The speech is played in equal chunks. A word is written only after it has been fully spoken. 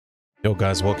Yo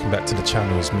guys, welcome back to the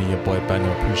channel. It's me, your boy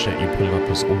Banger. Appreciate you pulling up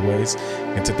as always.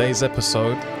 In today's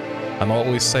episode, and I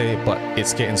always say it, but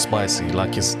it's getting spicy.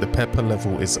 Like the pepper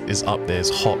level is up there,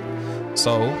 it's hot.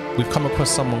 So we've come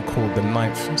across someone called the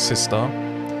 9th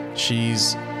sister.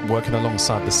 She's working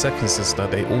alongside the 2nd sister.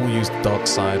 They all use the dark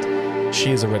side. She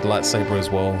is a red lightsaber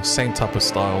as well. Same type of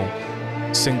style.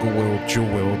 Single wield,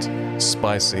 dual wield,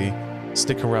 spicy.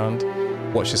 Stick around,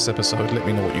 watch this episode. Let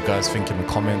me know what you guys think in the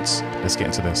comments. Let's get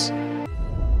into this.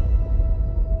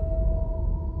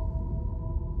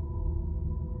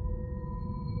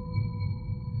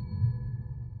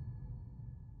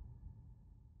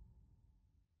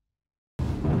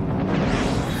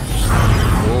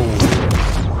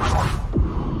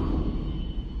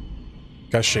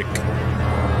 Kashyyyk.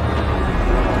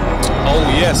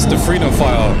 Oh yes, the freedom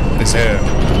fighter is here.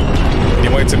 He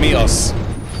wanted to meet us.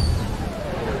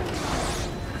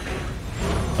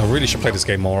 I really should play this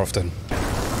game more often.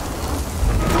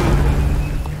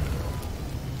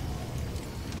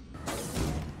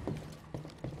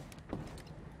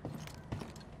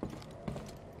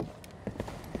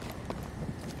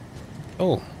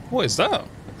 Oh, what is that?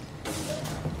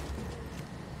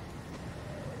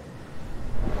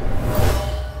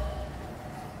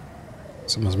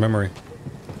 Someone's memory.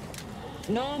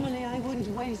 Normally, I wouldn't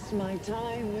waste my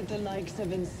time with the likes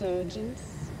of insurgents.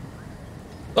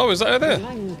 Oh, is that her there?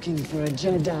 I'm looking for a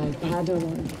Jedi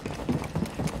Padawan.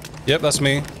 Yep, that's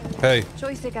me. Hey.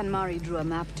 Choisik and Mari drew a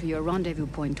map to your rendezvous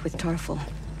point with Tarful.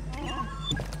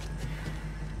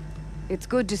 It's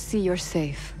good to see you're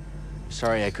safe.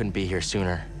 Sorry I couldn't be here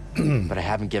sooner, but I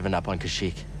haven't given up on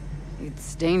Kashyyyk.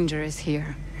 It's dangerous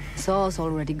here. Saul's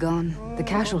already gone. The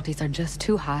casualties are just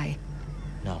too high.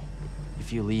 No.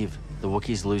 If you leave, the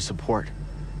Wookiees lose support.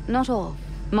 Not all.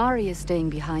 Mari is staying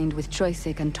behind with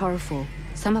Choisik and Tarful.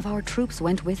 Some of our troops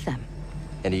went with them.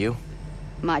 And you?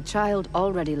 My child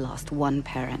already lost one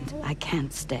parent. I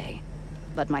can't stay.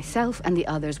 But myself and the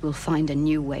others will find a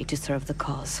new way to serve the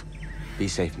cause. Be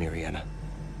safe, Miriana.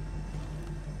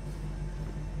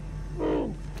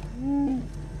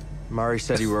 Mari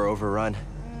said you were overrun.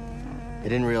 I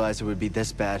didn't realize it would be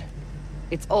this bad.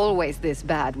 It's always this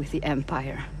bad with the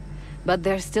Empire. But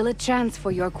there's still a chance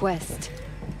for your quest.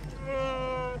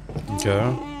 Okay.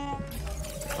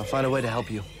 I'll find a way to help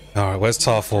you. Alright, where's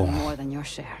Tarful? More than your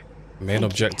share. Main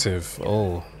objective.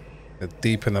 Oh, they're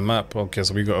deep in the map. Okay,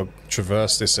 so we got to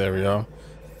traverse this area.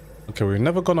 Okay, we've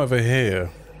never gone over here.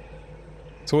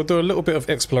 So we'll do a little bit of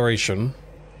exploration.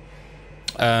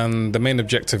 And the main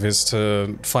objective is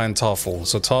to find Tarful.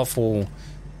 So Tarful,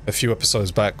 a few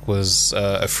episodes back, was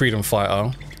a freedom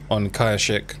fighter on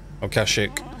Kashyyyk,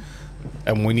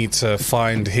 and we need to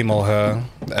find him or her,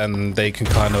 and they can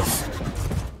kind of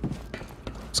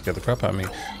scare the crap out of me.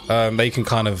 They can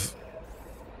kind of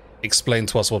explain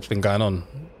to us what's been going on.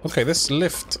 Okay, this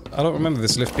lift, I don't remember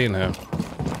this lift being here.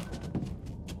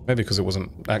 Maybe because it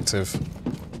wasn't active.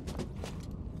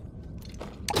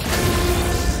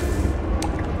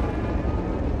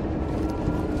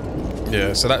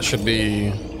 Yeah, so that should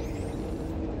be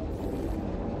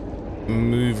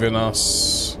moving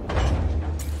us.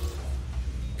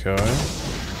 Okay.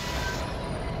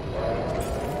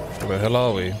 Where the hell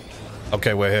are we?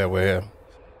 Okay, we're here.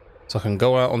 So I can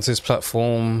go out onto this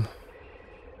platform,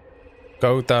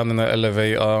 go down in the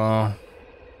elevator,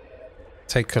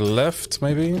 take a left,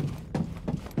 maybe?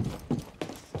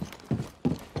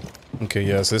 Okay,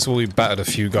 yeah, so this will be battered a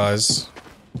few guys,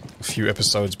 a few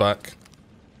episodes back.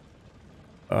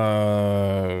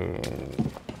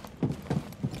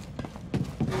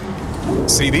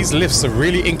 See, these lifts are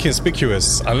really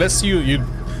inconspicuous. Unless you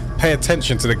pay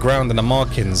attention to the ground and the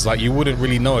markings, like you wouldn't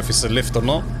really know if it's a lift or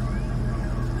not.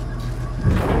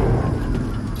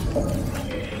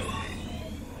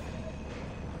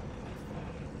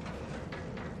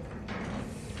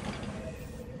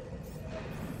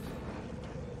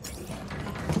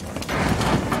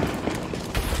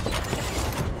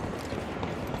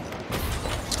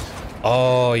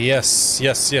 Oh, yes,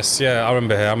 yeah, I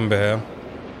remember here.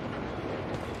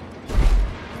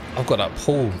 I've got that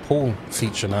pull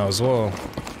feature now as well.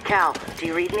 Cal, do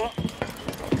you read me?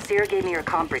 Seer gave me your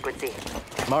comm frequency.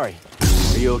 Mari,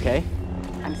 are you okay?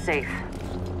 I'm safe,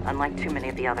 unlike too many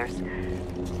of the others.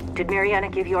 Did Mariana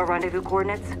give you our rendezvous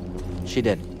coordinates? She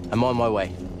did. I'm on my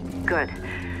way. Good.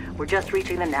 We're just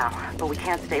reaching them now, but we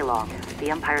can't stay long.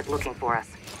 The Empire's looking for us.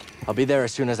 I'll be there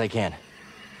as soon as I can.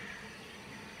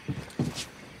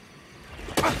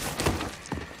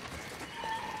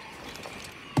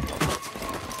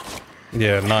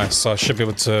 Yeah, nice. So I should be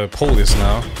able to pull this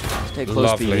now. Stay close,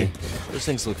 Lovely. BD. Those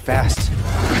things look fast.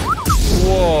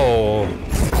 Whoa.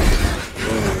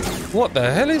 What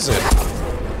the hell is it?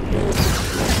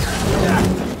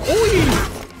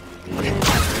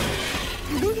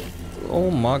 Oh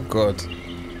my god.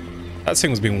 That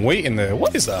thing's been waiting there.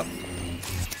 What is that?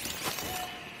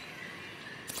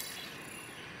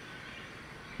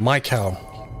 My cow.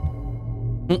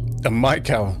 A my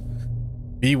cow.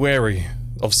 Be wary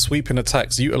of sweeping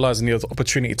attacks, utilizing the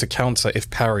opportunity to counter if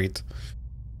parried.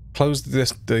 Close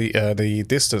the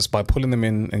distance by pulling them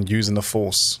in and using the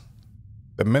force.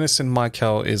 The menacing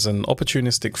Michael is an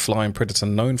opportunistic flying predator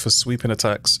known for sweeping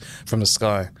attacks from the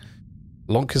sky.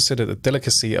 Long considered a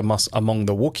delicacy among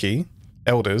the Wookiee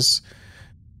elders,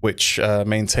 which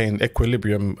maintain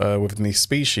equilibrium within the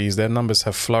species, their numbers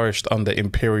have flourished under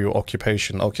Imperial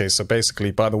occupation. Okay, so basically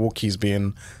by the Wookiees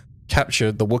being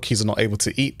captured, the Wookiees are not able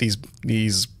to eat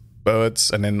these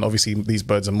birds, and then obviously these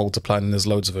birds are multiplying and there's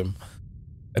loads of them.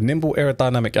 A nimble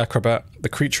aerodynamic acrobat, the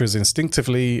creature is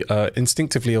instinctively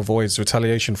avoids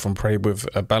retaliation from prey with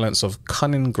a balance of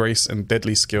cunning, grace, and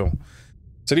deadly skill.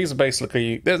 So these are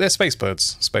basically they're space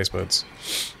birds. Space birds.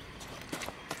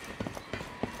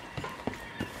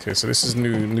 Okay, so this is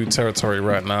new territory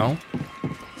right now.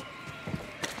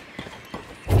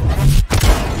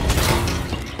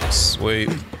 Sweet.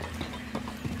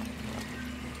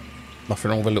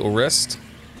 Nothing wrong with a little rest.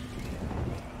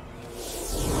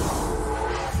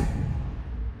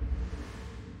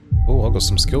 Oh, I got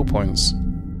some skill points.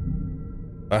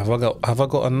 Have I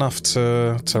got enough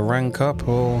to rank up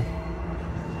or?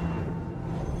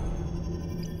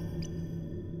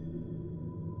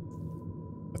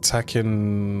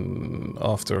 Attacking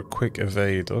after a quick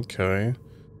evade, okay.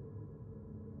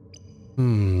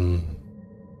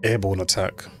 Airborne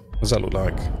attack. What does that look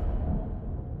like?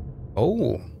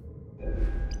 Oh.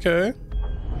 Okay.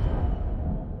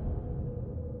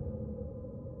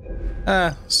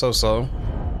 So.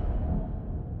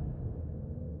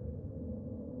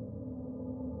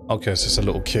 Okay, it's just a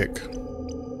little kick.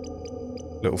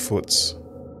 Little foots.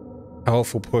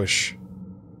 Powerful push.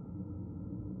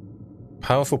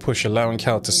 Powerful push allowing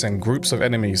Cal to send groups of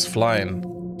enemies flying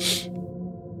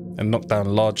and knock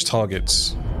down large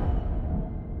targets.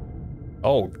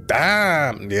 Oh,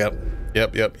 damn! Yep.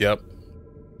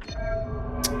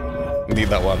 Need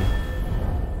that one.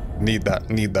 Need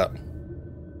that.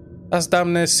 That's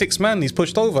damn near 6 men he's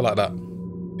pushed over like that.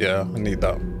 Yeah, I need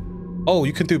that. Oh,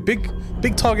 you can do big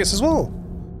targets as well.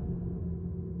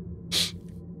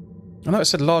 I know it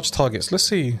said large targets. Let's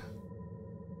see.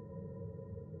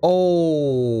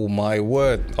 Oh my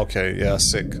word. Okay, yeah,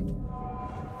 sick.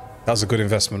 That was a good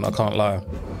investment, I can't lie.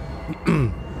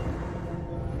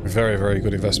 Very, very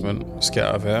good investment. Let's get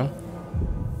out of here.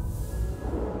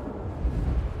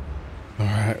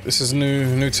 Alright, this is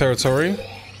new territory.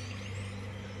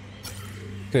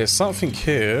 There's something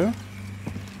here.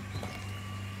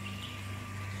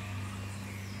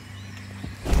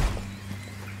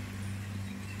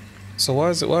 So why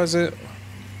is it?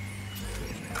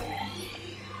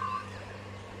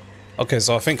 Okay,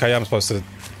 so I think I am supposed to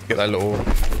get that little...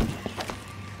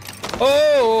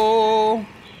 Oh!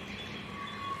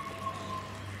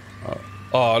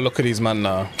 Oh, look at these men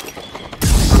now.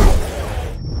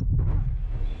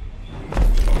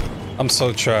 I'm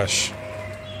so trash.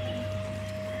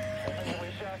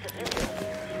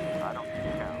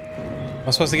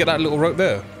 I'm supposed to get that little rope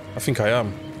there? I think I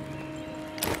am.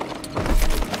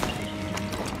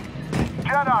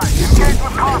 Jedi, engage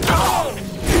with caution!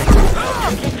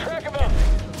 Keep track of them!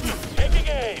 Taking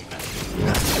aim!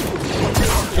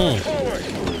 Forward!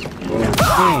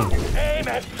 Aim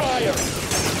and fire!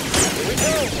 Here we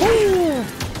go!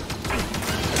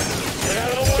 Get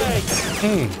out of the way!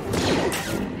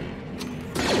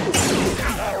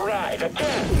 Alright,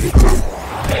 again!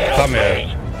 Come here.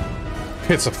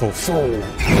 Pitiful fool.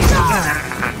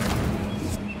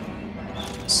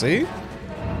 See?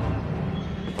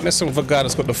 Messing with a guy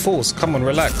that's got the force. Come on,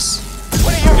 relax.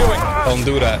 What are you doing? Don't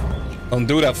do that. Don't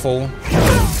do that, fool.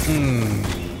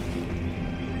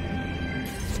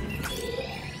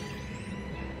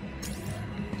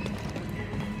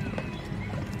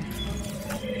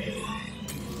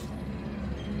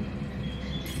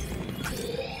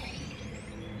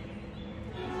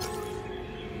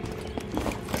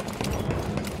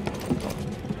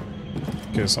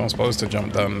 Okay, so I'm supposed to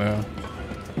jump down there.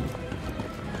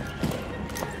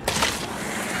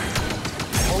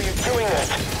 How are you doing that?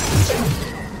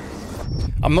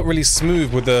 I'm not really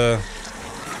smooth with the...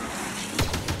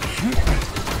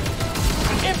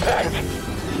 Impact!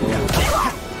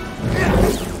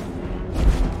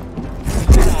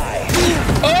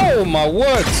 Oh my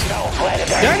word!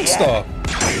 Gangster!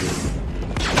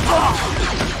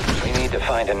 We need to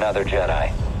find another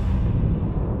Jedi.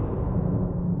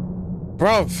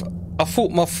 Bruv, I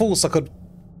thought my force I could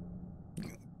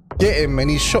get him and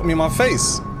he shot me in my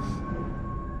face.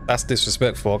 That's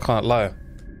disrespectful, I can't lie.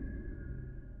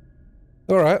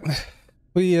 Alright.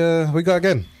 We go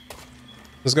again.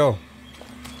 Let's go.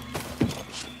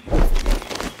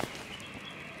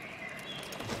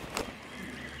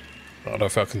 I don't know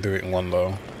if I can do it in one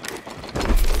though.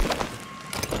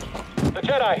 The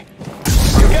Jedi!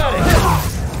 You got it!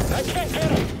 I can't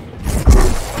get him!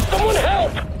 Someone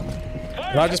help!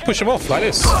 Can I just push him off like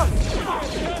this?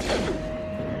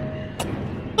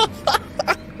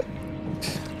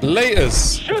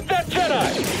 Laters! Shoot that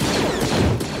Jedi!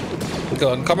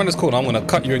 Go on, come in this corner, I'm gonna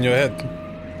cut you in your head.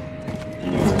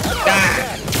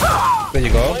 Ah! There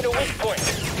you go. Find a weak point.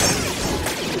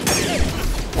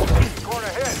 Going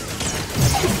ahead.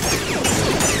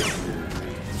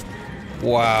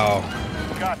 Wow.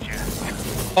 Gotcha.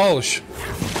 Oh,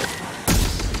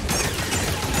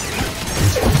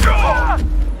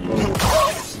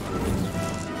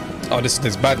 oh,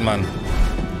 this bad man.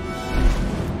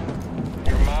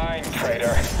 You're mine,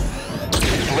 traitor.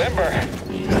 Limber.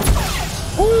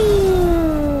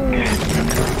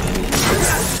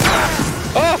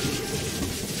 Oh!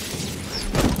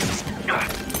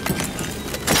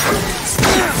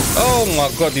 Oh my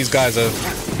god, these guys are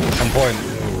on point.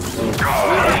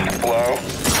 Blow.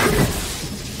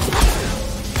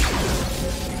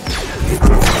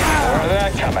 More of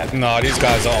that coming. No, these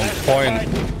guys are on point.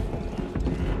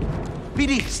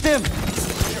 BD, stim!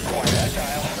 You're quite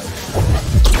agile.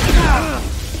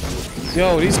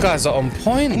 Yo, these guys are on I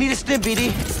point. need a stim,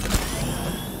 BD.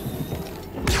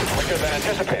 Quicker than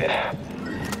anticipated.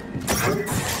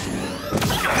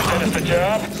 Finish the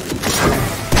job.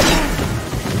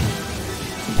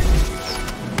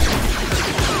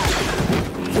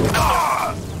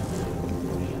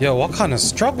 Yo, I kind of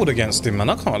struggled against him, man.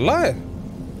 I can't lie.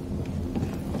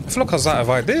 I feel like I was out of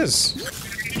ideas.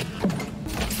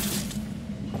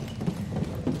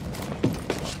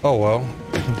 Oh well,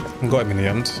 got him in the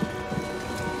end.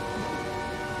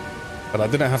 But I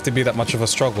didn't have to be that much of a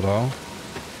struggle, though.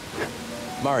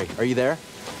 Mari, are you there?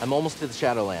 I'm almost to the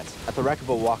Shadowlands, at the wreck of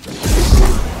a walker.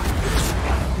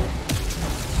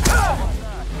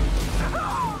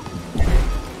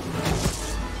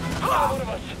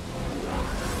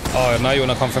 Oh, now you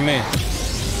wanna come for me?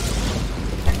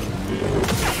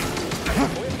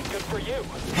 Good for you.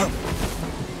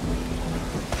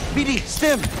 BD,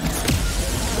 stim!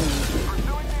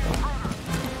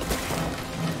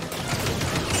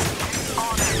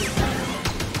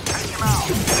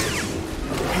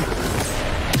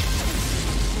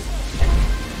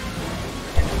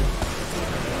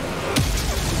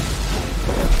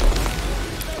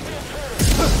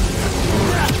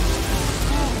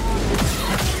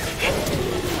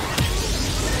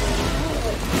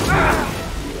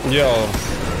 Yo.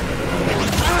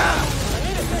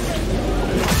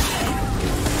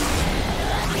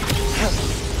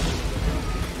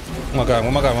 Oh my god,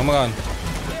 oh my god, oh my god.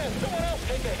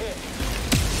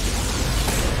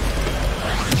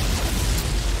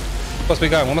 Supposed to be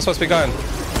going, where am I supposed to be going?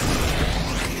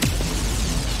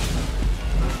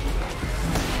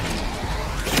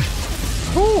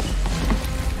 Woo!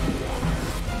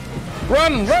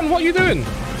 Run, run, what are you doing?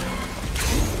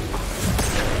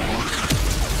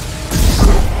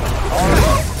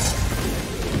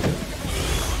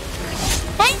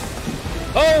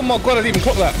 Oh my god, I didn't even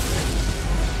clock that.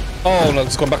 Oh no,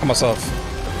 it's gone back on myself.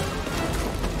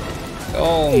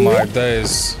 Oh my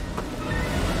days.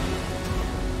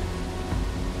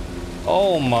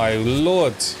 Oh my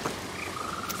lord.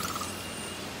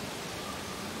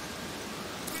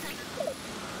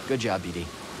 Good job, BD.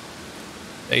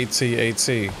 AT.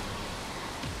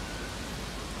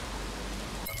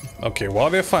 Okay, while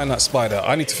they're fighting that spider,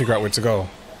 I need to figure out where to go.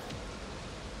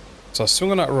 So I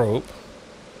swing on that rope.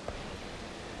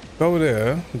 Go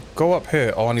there. Go up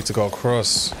here. Oh, I need to go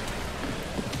across.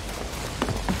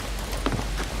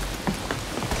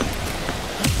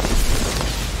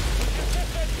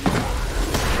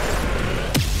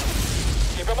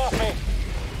 Keep him off me.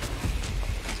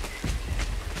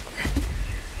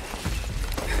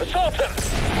 Assault him.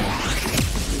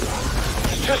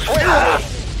 Just wait for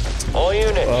me. All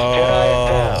units, Jedi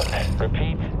down.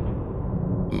 Repeat.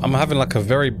 I'm having like a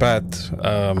very bad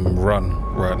run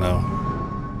right now.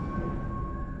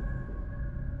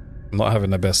 I'm not having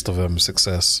the best of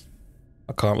success.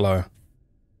 I can't lie.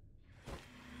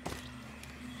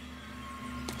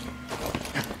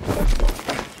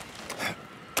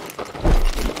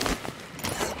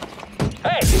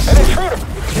 Hey, an intruder.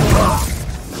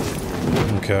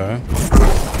 Okay.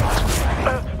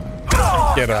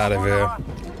 Get out of here.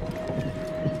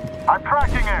 I'm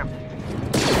tracking him.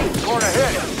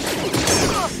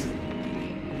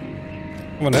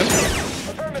 Come on then.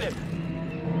 Affirmative.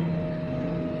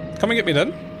 Come and get me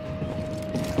then.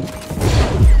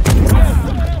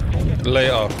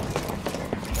 Later.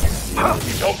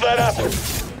 Don't let up. You're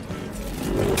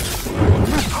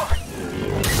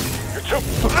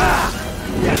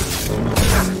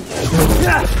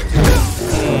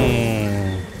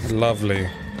too... Lovely.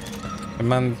 The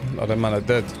man are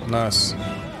dead. Nice.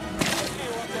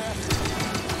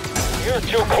 You're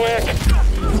too quick.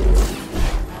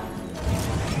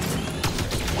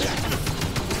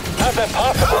 How's that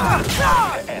possible?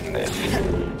 End this.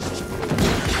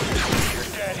 You're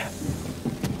dead.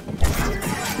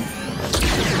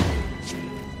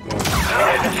 I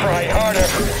need to try harder.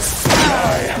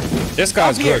 This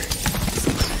guy's good.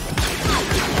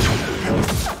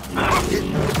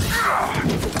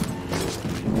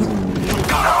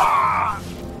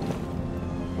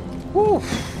 Woo.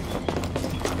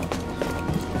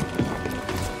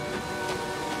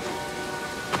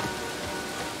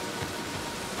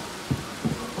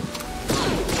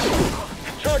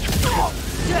 Charge.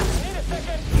 Need a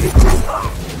second.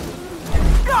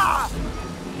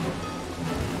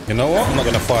 You know what? I'm not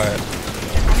gonna fire it.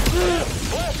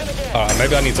 Alright,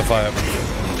 maybe I need to fire it.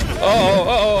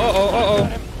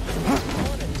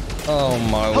 Oh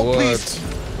my Help, word. please.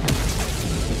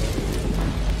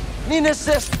 Need an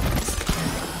assist.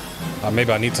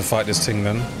 Maybe I need to fight this thing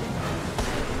then.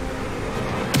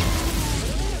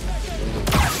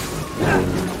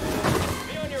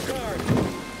 Be on your guard.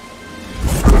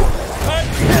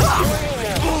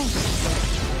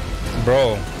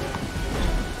 Bro,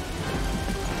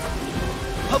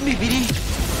 Help me, BD.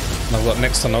 I've got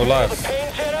next to no life.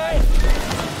 Pain Jedi?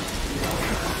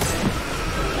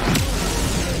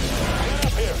 Get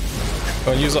up here.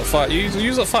 Go use that fight.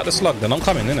 Use that fight the slug then. I'm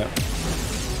coming, innit?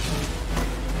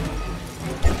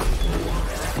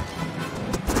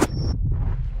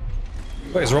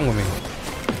 What is wrong with me?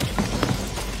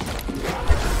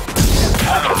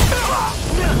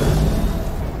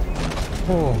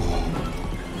 Oh.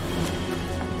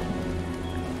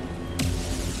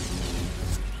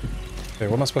 Okay,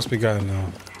 where am I supposed to be going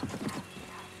now?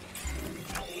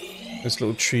 This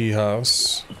little tree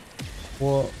house.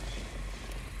 What?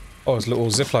 Oh, there's a little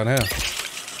zipline here.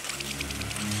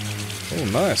 Oh,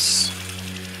 nice.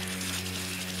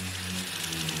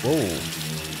 Whoa.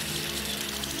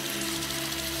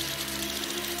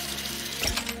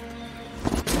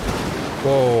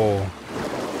 Whoa.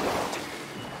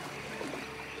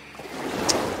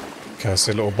 Okay, I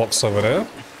see a little box over there.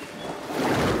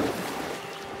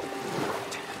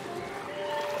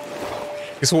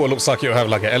 This water looks like it'll have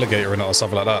like an alligator in it or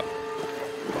something like that.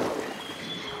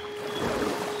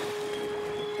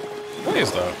 What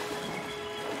is that?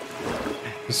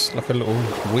 It's like a little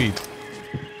weed.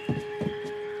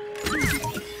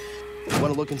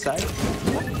 Want to look inside?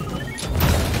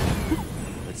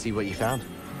 Let's see what you found.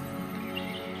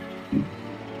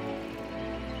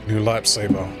 New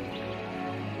lightsaber.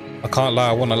 I can't lie,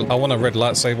 I want a red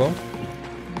lightsaber.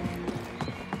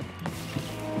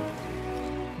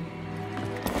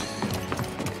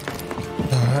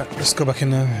 Alright, let's go back in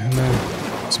the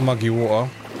muggy water.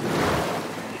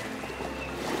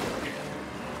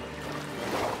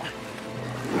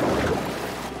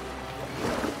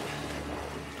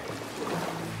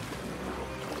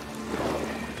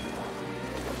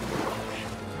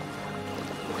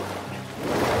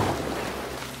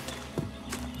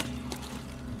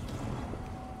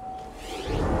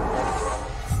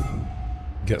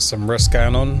 Get some rest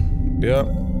going on. Yep.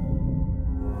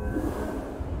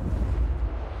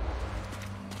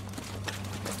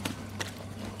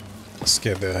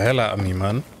 Scared the hell out of me,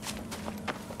 man.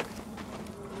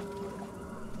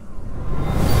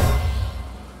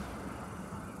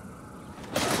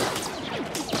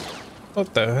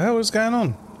 What the hell is going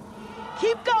on?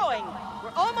 Keep going!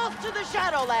 We're almost to the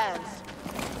Shadowlands!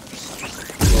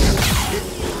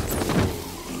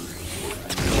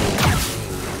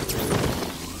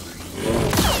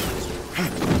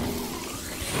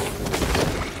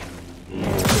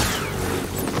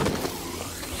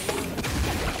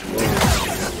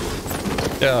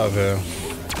 Get out of here.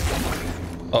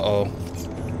 Uh-oh.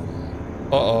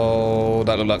 Uh-oh.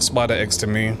 That looked like spider eggs to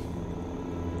me.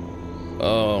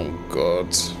 Oh,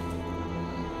 God.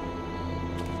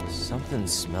 Something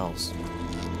smells.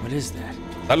 What is that?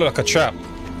 That looked like a trap.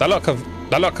 That looked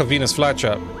like a Venus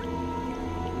flytrap.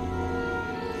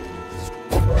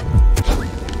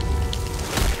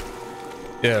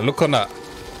 Yeah, look on that.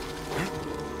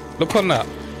 Look on that.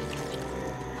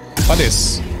 What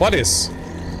is? What is?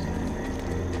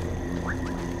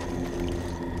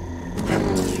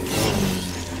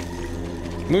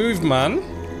 Move, man.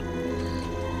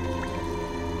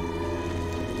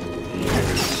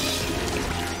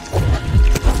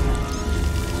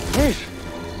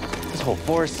 This whole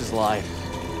forest is alive.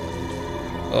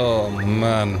 Oh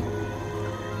man.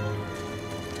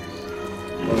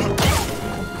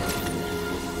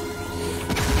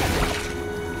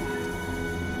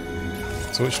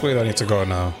 So which way do I need to go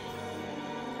now?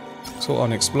 It's all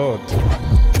unexplored.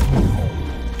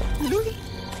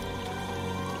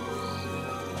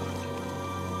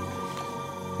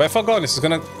 But if I go on, this is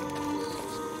gonna...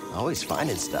 Always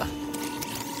finding stuff.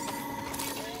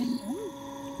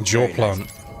 Jaw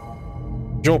plant.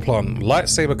 Jaw plant.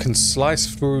 Lightsaber can slice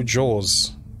through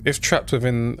jaws. If trapped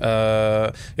within,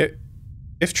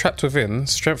 if trapped within,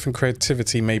 strength and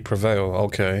creativity may prevail.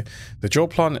 Okay. The jaw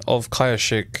plant of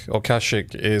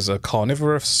Kashyyyk is a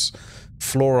carnivorous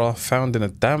flora found in the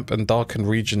damp and darkened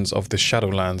regions of the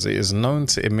Shadowlands. It is known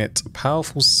to emit a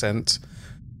powerful scent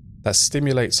that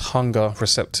stimulates hunger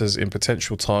receptors in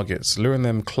potential targets, luring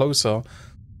them closer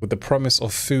with the promise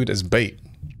of food as bait.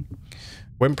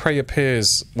 When prey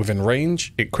appears within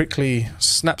range, it quickly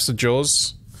snaps the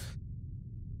jaws.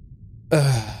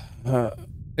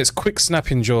 Its quick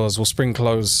snapping jaws will spring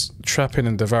close, trapping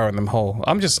and devouring them whole.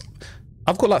 I've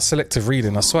got like selective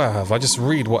reading, I swear I have. I just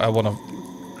read what I want to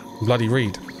bloody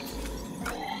read.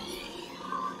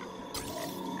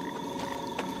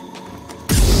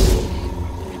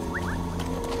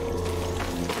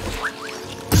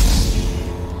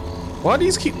 Why do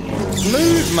these keep...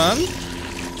 Move, man!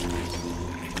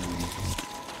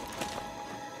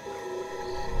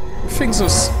 Things are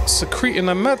secreting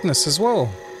a madness as well.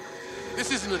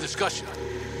 This isn't a discussion.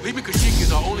 Leaving Kashyyyk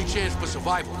is our only chance for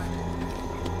survival.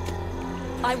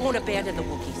 I won't abandon the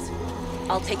Wookiees.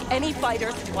 I'll take any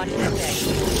fighters one day.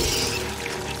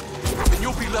 Then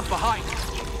you'll be left behind.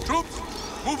 Troops,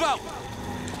 move out!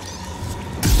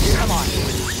 Come on.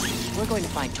 We're going to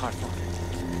find Tarful.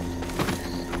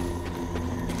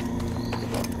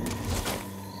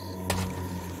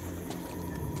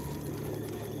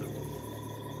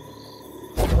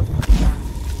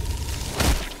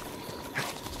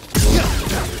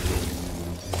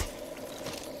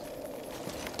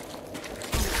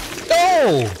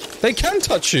 Oh! They can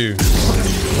touch you!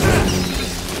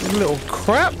 Little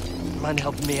crap! Mind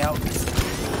helping me out?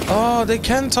 Oh, they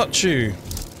can touch you!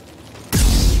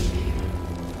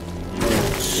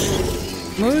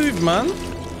 Move, man!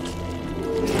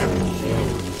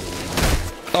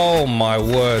 Oh my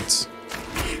word!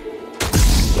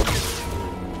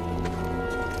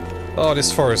 Oh,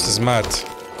 this forest is mad.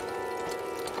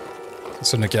 I'm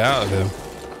gonna get out of here.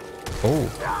 Oh.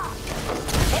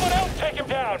 Someone else take him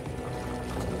down!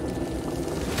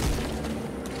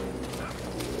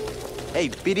 Hey,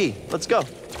 BD, let's go.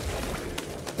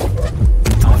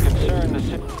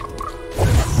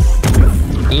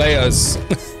 Layers.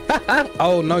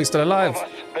 Oh no, he's still alive.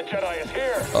 The Jedi is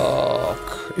here!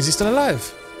 Oh, is he still alive?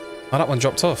 Oh, that one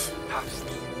dropped off.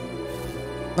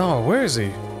 No, where is he?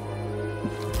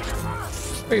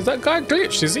 Wait, is that guy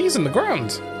glitched? He's in the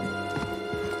ground.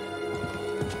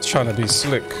 He's trying to be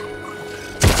slick.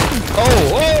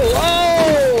 Oh, oh, oh!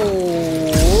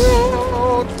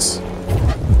 What?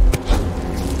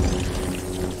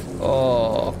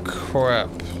 Oh, crap.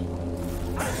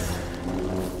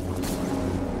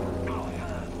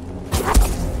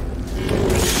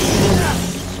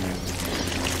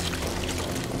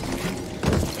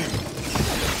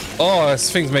 Oh,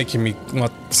 this thing's making me my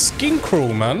skin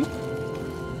crawl, man.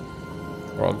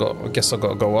 Well, I guess I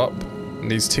gotta go up. And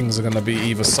these things are gonna be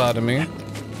either side of me.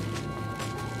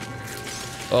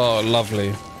 Oh,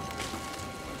 lovely.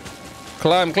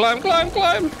 Climb, climb, climb,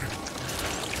 climb.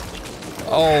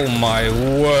 Oh my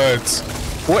word.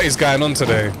 What is going on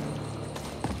today?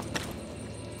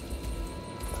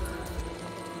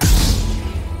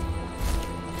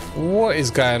 What is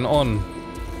going on?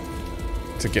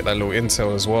 To get that little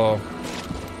intel as well.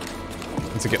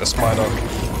 And to get the spider.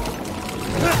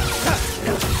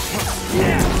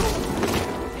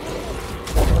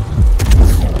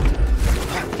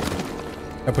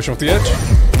 I push him off the edge.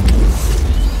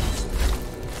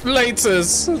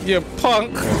 Laters, you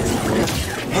punk.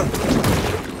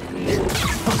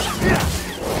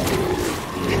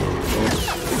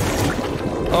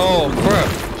 Oh crap. I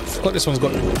forgot this one's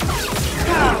got...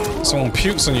 Someone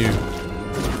pukes on you.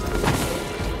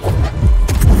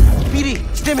 BD,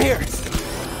 stim here.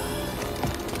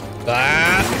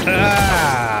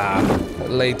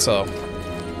 Later.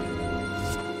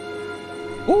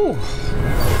 Ooh.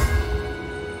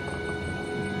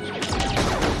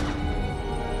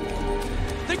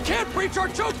 They can't breach our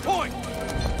choke point!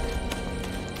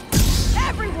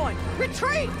 Everyone,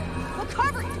 retreat! We'll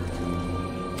cover you!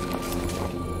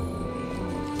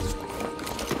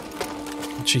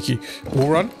 Cheeky wall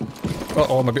run.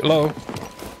 Uh-oh, I'm a bit low.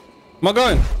 Am I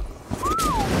going?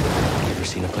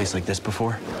 seen a place like this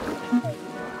before?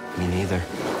 Me neither.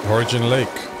 Origin Lake.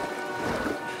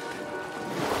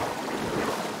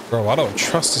 Bro, I don't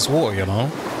trust this water, you know?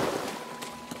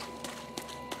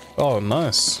 Oh,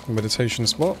 nice. Meditation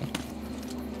spot.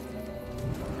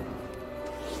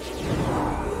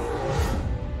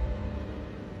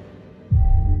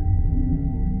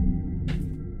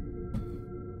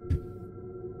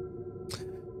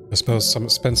 I suppose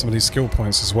spend some of these skill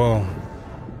points as well.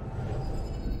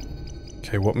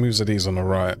 Okay, what moves are these on the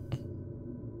right?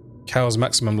 Cal's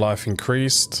maximum life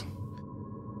increased.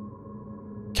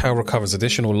 Cal recovers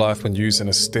additional life when using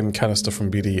a stim canister from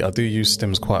BD. I do use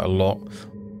stims quite a lot.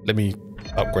 Let me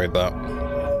upgrade that.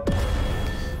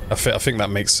 I think that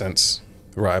makes sense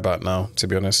right about now, to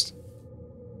be honest.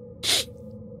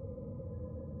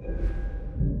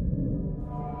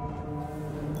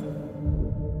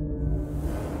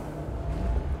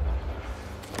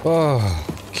 Oh,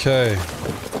 okay.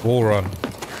 Wall run.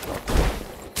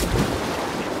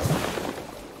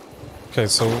 Okay,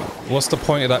 so what's the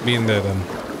point of that being there then?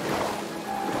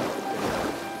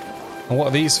 And what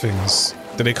are these things?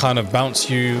 Do they kind of bounce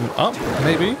you up,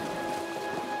 maybe?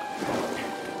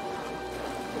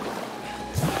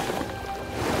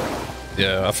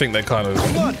 Yeah, I think they kind of...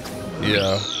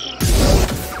 Yeah.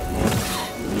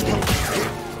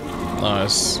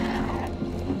 Nice.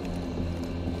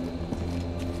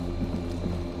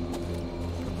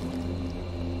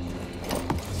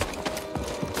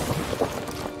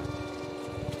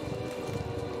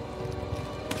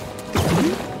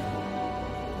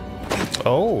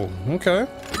 Oh, okay.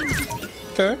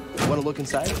 Okay. Want to look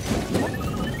inside?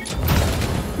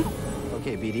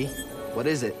 Okay, BD. What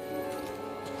is it?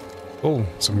 Oh,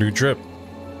 some new drip.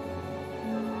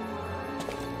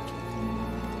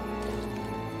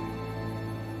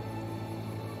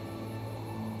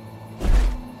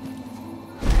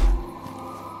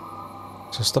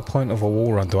 So what's the point of a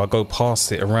wall run? Do I go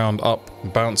past it, around, up,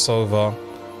 bounce over?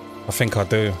 I think I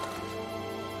do.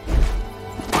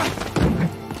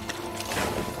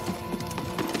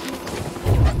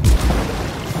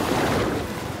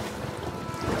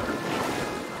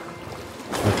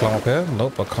 Climb up here?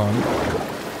 Nope, I can't.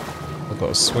 I've got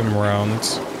to swim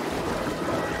around.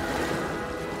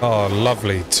 Oh,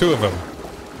 lovely. Two of them.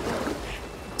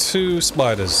 Two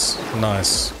spiders.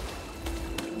 Nice.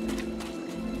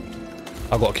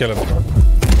 I've got to kill him.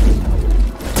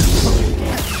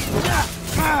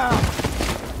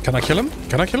 Can I kill him?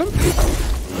 Can I kill him?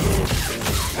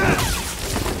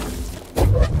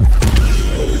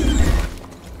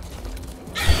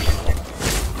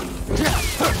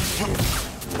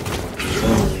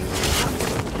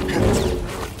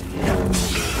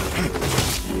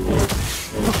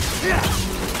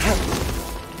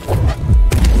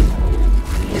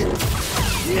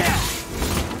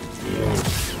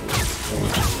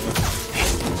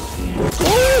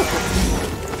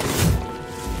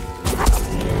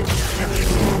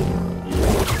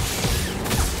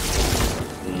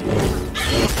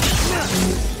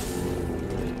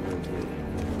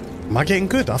 Am I getting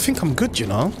good? I think I'm good, you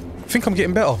know? I think I'm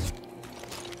getting better.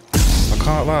 I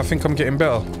can't lie, I think I'm getting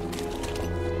better.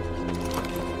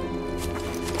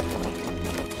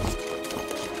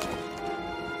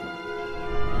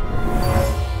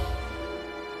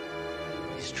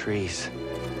 These trees.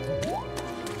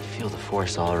 I feel the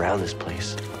force all around this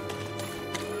place.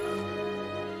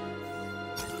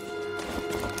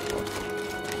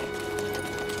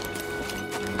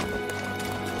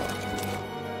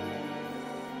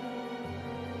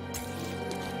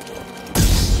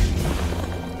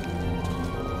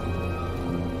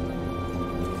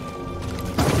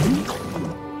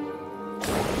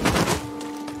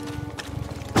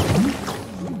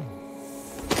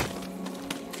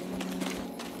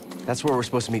 That's where we're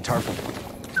supposed to meet Tarkin.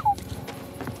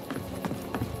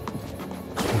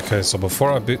 Okay, so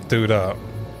before I do that,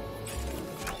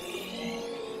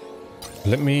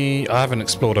 I haven't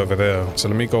explored over there, so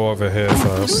let me go over here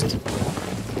first.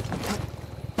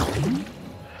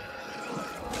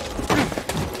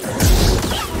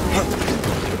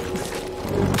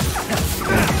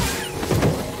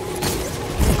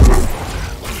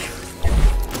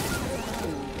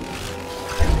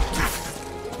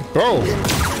 Bro!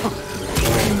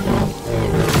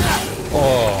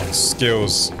 Oh,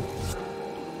 skills.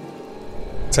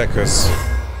 Techers.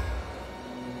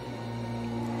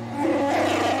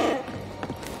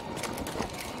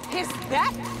 Is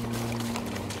that?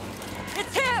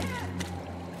 It's him!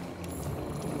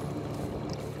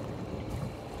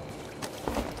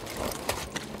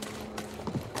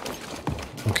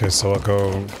 Okay, so I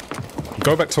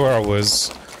go back to where I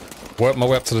was, work my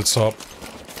way up to the top,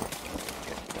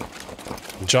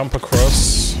 jump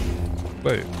across.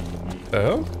 Wait, the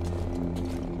hell?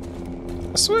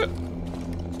 I swear.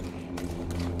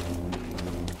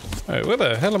 Wait, where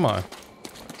the hell am I?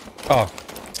 Oh.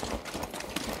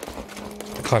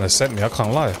 It kind of sent me, I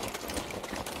can't lie. So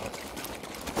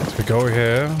we go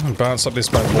here and bounce up this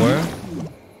bad boy.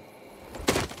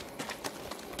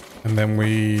 And then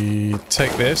we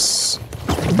take this,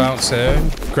 bounce here,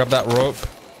 grab that rope.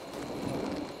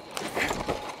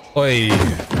 Oi.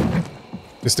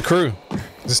 It's the crew.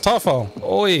 It's Tarfal.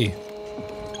 Oi.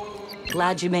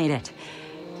 Glad you made it.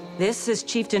 This is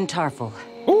Chieftain Tarfal.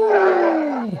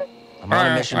 I'm on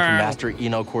a mission from Master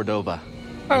Eno Cordova.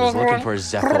 I was looking for a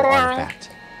Zephyr artifact.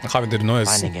 I can't even do the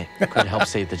noise. Finding it could help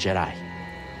save the Jedi.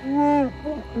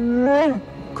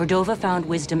 Cordova found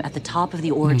wisdom at the top of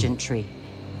the origin tree.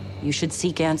 You should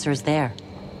seek answers there.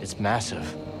 It's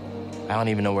massive. I don't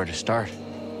even know where to start.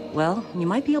 Well, you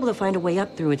might be able to find a way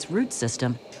up through its root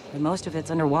system, but most of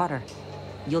it's underwater.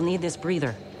 You'll need this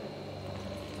breather.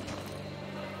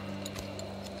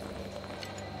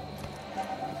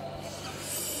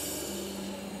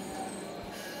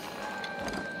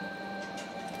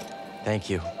 Thank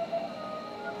you.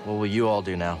 What will you all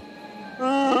do now?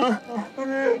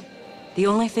 The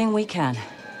only thing we can.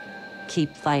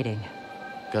 Keep fighting.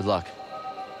 Good luck.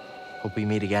 Hope we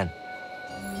meet again.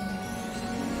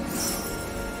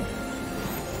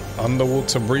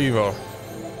 Underwater breather.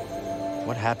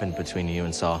 What happened between you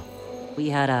and Saw? We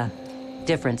had a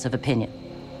difference of opinion.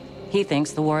 He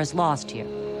thinks the war is lost here.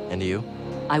 And you?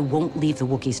 I won't leave the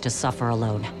Wookiees to suffer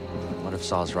alone. What if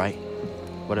Saw's right?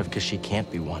 What if Kashyyyk can't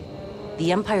be won?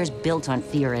 The Empire's built on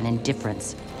fear and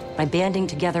indifference. By banding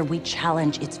together, we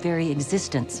challenge its very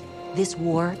existence. This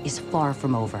war is far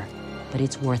from over, but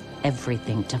it's worth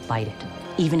everything to fight it,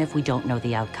 even if we don't know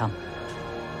the outcome.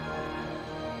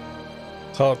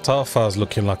 Tarfar's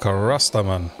looking like a Rasta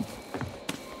man.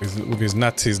 With his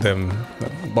natties, them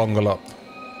bungle up.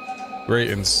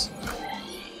 Ratings.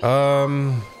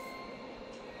 So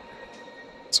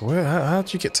where?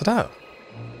 How'd you get to that?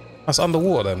 That's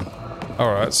underwater then.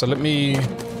 All right. So let me.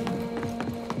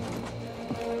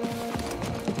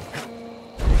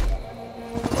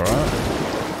 All right.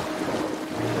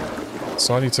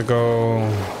 So I need to go.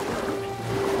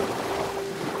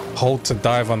 Hold to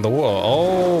dive underwater.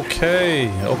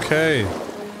 Okay. Okay.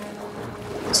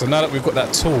 So now that we've got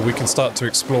that tool, we can start to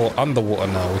explore underwater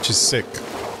now, which is sick.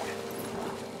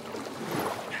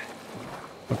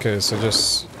 Okay, so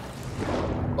just...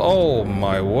 Oh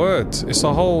my word. It's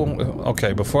a whole...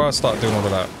 Okay, before I start doing all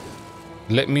of that,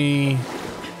 let me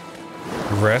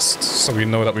rest so we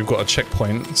know that we've got a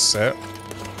checkpoint set.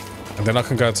 And then I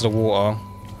can go into the water.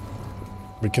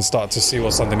 We can start to see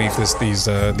what's underneath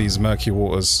these murky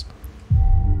waters.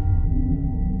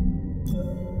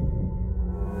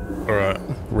 Alright,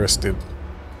 rested.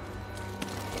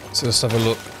 So let's have a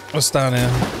look. What's down here?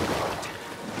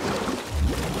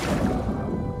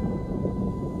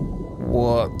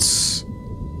 What?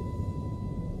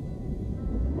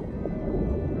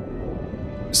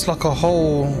 It's like a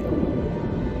whole...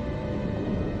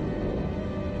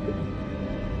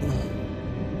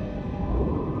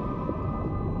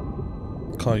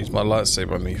 Can't use my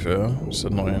lightsaber underneath here. It's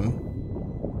annoying.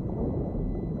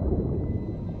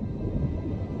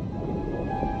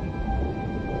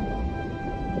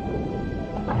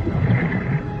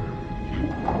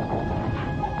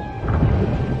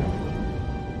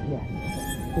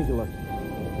 Take a look.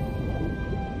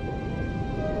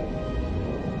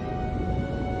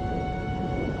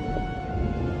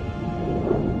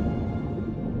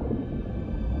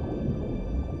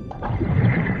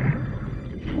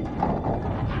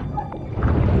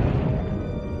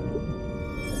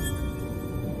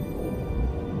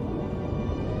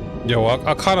 Yo,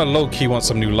 I kind of low-key want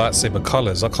some new lightsaber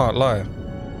colors. I can't lie.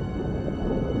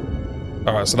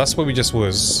 Alright, so that's where we just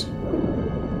was.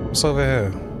 What's over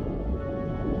here?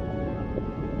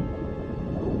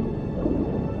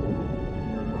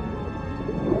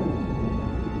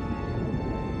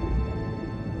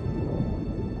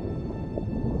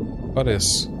 What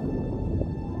is?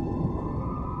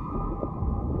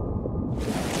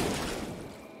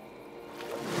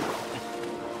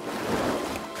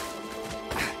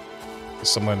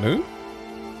 Somewhere new?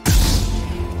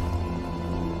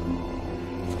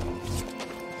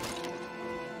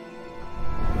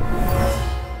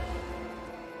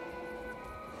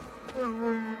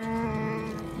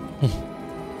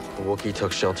 The Wookiee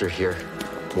took shelter here,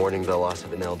 mourning the loss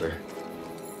of an elder.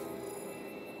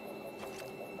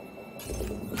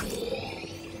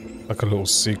 Like a little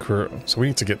secret. So we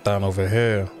need to get down over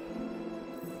here.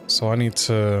 So I need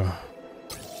to...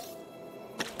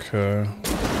 Okay.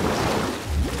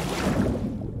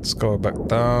 Let's go back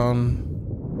down.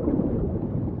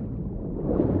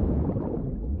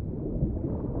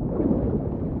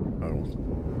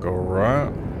 Go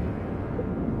right.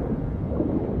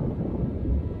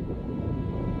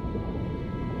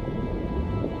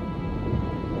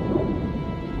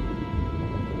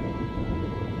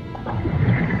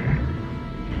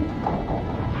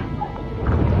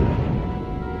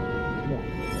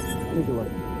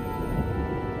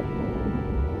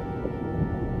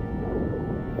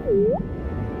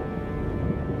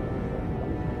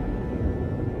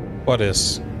 What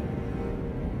is?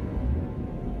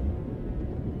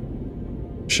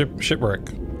 Shipwreck.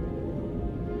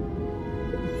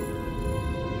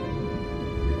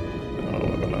 Oh,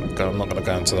 I'm not gonna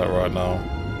go into that right now.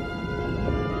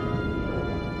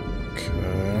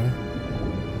 Okay.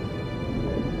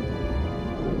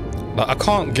 Like, I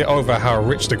can't get over how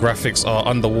rich the graphics are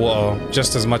underwater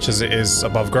just as much as it is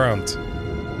above ground.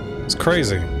 It's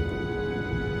crazy.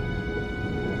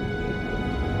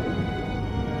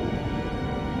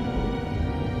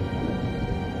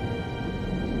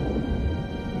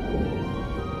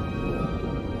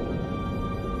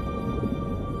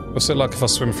 What's it like if I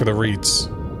swim through the reeds?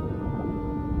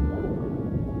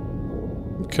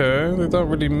 Okay, they don't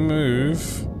really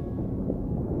move.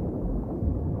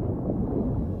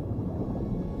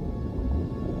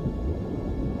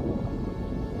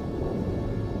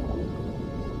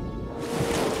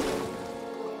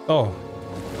 Oh.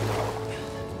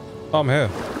 Oh, I'm here.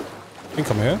 I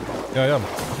think I'm here. Yeah, I am.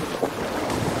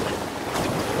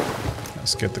 That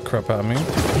scared the crap out of me.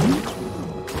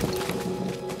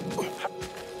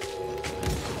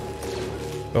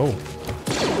 Oh.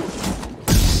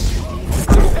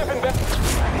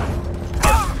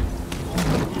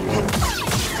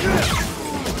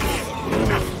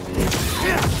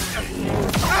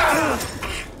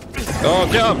 Oh,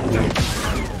 get up!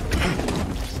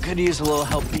 Could use a little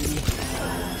help, BD.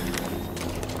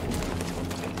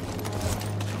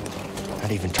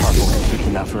 Not even Tarble can keep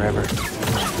them out forever.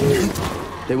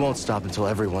 They won't stop until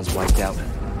everyone's wiped out.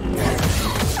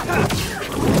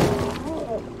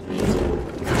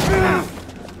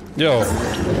 Yo.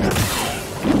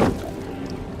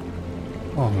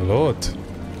 Oh, my lord.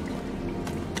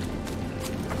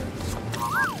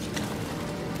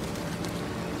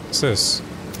 What's this?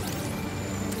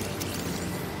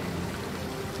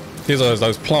 These are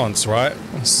those plants, right?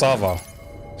 Sava.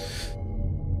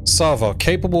 Sava,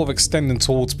 capable of extending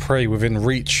towards prey within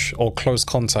reach or close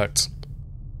contact.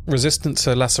 Resistant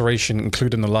to laceration,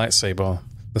 including the lightsaber.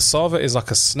 The Sava is like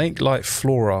a snake-like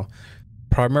flora,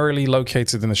 primarily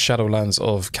located in the Shadowlands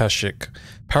of Kashyyyk.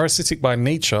 Parasitic by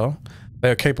nature, they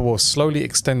are capable of slowly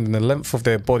extending the length of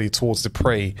their body towards the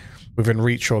prey within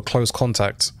reach or close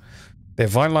contact. Their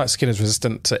vine-like skin is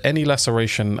resistant to any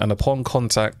laceration and upon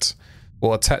contact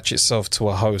will attach itself to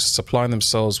a host, supplying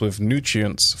themselves with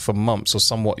nutrients for months or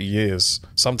somewhat years,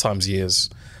 sometimes years.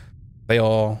 They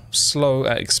are slow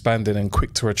at expanding and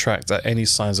quick to retract at any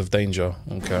signs of danger.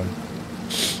 Okay.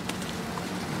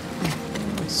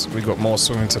 So we got more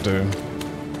swimming to do.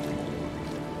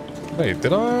 Wait,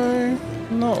 did I?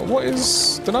 No, what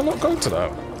is... Did I not go to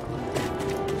that?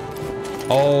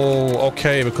 Oh,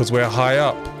 okay, because we're high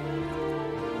up.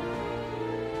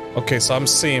 Okay, so I'm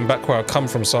seeing back where I come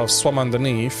from, so I've swum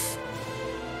underneath.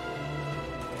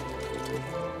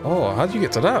 Oh, how'd you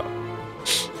get to that?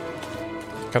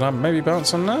 Can I maybe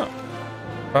bounce on that?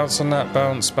 Bounce on that,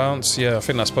 bounce, bounce. Yeah, I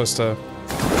think that's supposed to...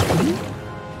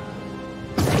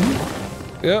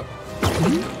 Yep.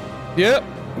 Yep.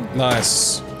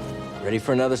 Nice. Ready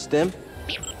for another stim?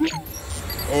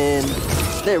 And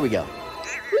there we go.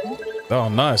 Oh,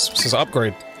 nice. This is an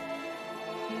upgrade.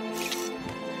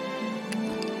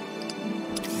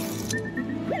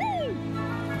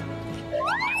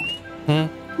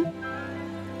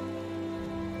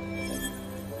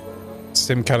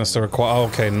 Stim canister required. Oh,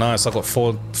 okay, nice. I got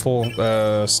four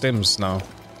stims now.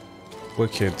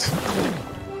 Wicked.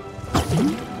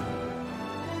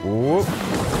 Whoop.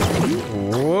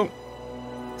 Whoop.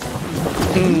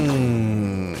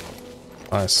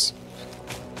 Nice.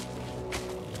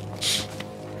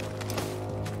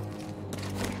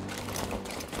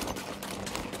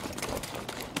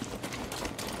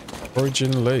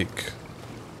 Origin Lake.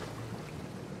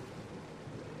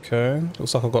 Okay,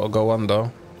 looks like I've got to go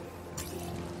under.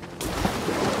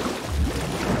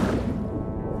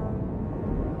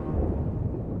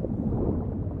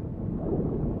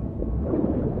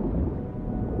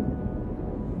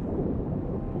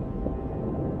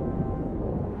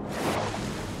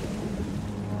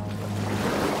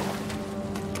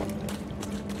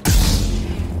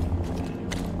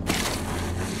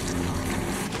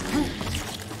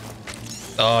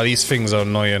 Oh, these things are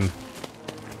annoying.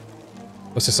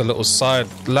 What's this? A little side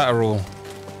lateral.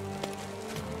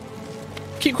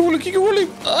 Keep crawling, keep crawling.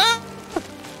 Ah!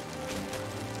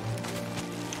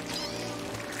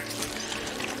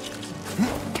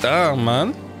 Damn,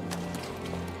 man.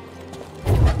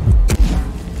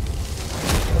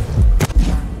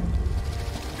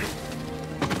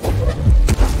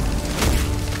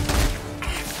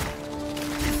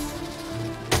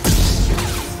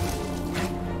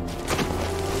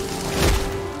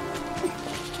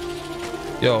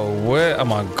 Yo, where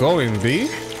am I going, B?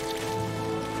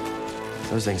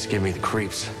 Those things give me the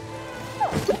creeps.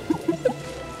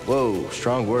 Whoa,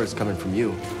 strong words coming from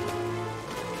you.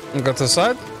 Got to the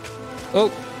side?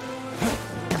 Oh.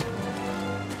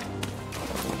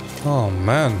 Oh,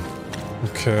 man.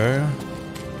 Okay.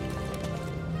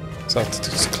 So I have to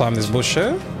just climb this bush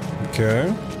here?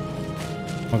 Okay.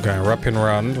 Okay, wrapping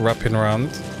around, wrapping around.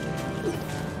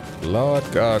 Lord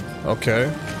God.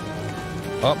 Okay.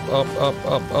 Up, up, up,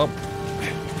 up, up.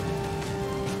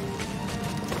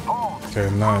 Okay,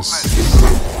 nice.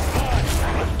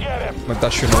 I'm gonna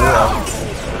dash in the water.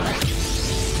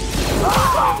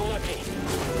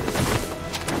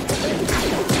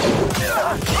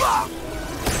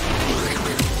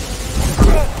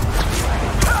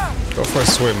 Go for a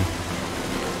swim.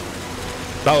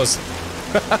 That was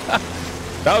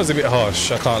that was a bit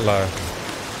harsh, I can't lie.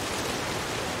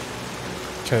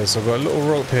 Okay, so I've got a little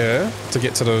rope here to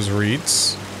get to those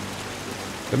reeds.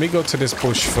 Let me go to this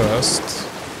bush first.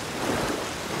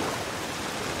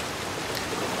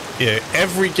 Yeah,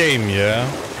 every game, yeah,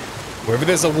 wherever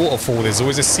there's a waterfall, there's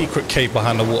always a secret cave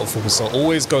behind the waterfall, so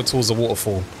always go towards the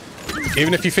waterfall.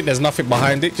 Even if you think there's nothing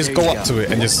behind it, just go up to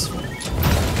it and just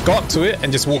go up to it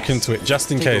and just walk into it, just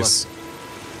in case.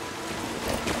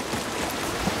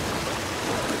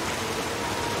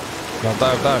 I'll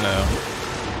dive down now.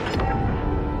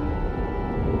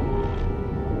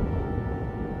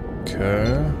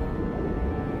 Okay.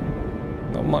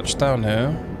 Not much down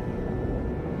here.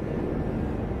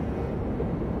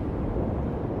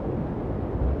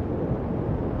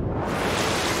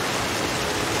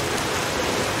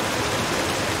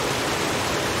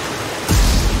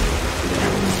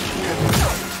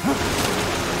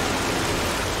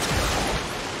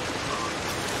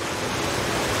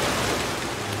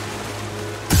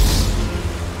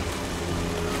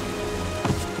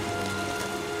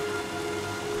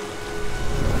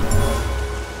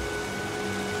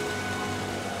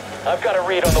 I've got a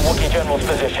read on the Wookiee General's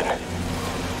position.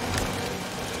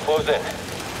 Close in.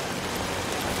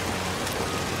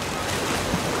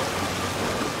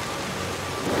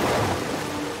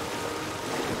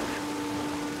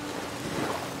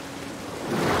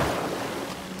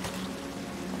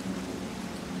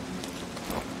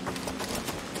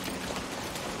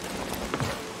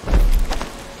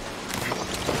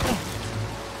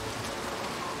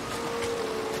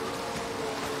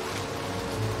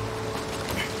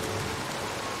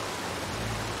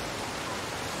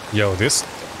 Yo, this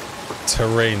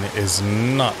terrain is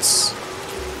nuts.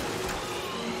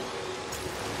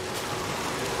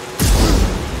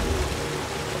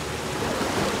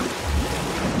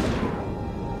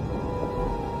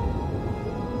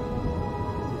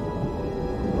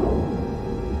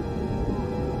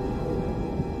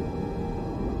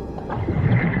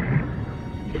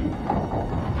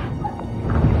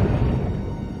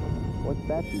 What's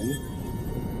that, dude?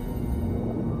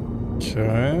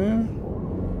 Okay.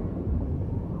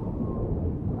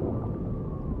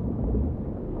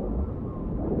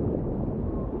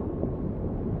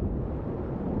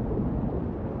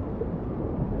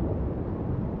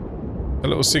 A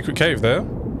little secret cave there?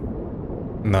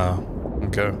 Nah.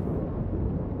 Okay.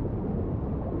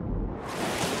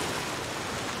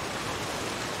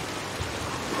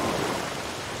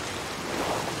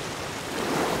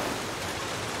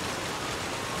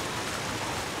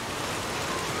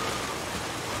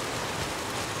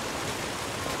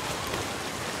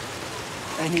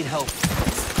 I need help.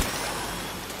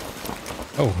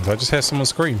 Oh, did I just hear someone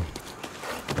scream?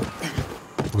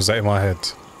 Or was that in my head?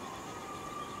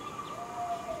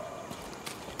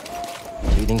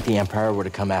 Do you think the Empire would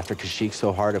have come after Kashyyyk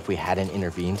so hard if we hadn't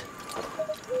intervened?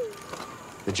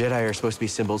 The Jedi are supposed to be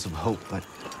symbols of hope, but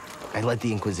I led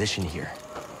the Inquisition here.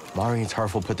 Mari and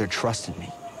Tarful put their trust in me.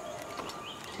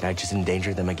 Did I just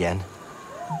endanger them again?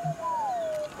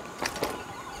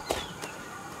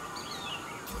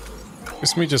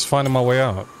 It's me just finding my way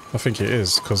out. I think it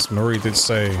is, because Marie did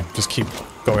say just keep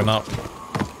going up.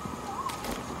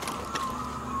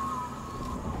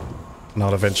 And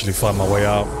I'll eventually find my way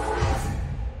out.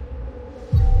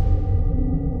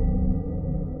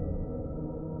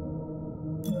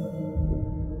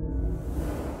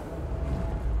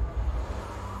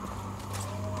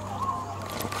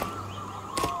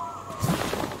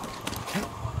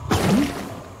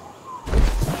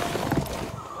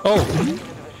 Oh.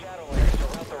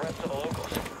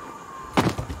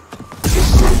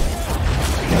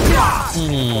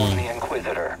 The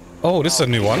Inquisitor. Oh, this is a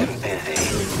new one. Busy.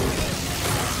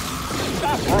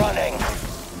 Stop running.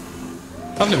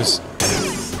 I've never.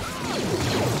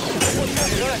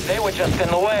 Good, they were just in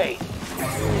the way.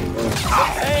 The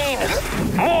pain.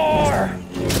 More.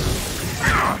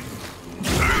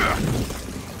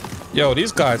 Yo,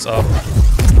 these guys are.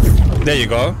 There you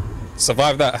go.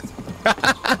 Survive that.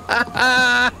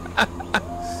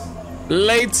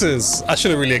 Laters. I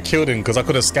should have really killed him because I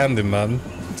could have scanned him, man.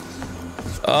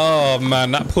 Oh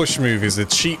man, that push move is a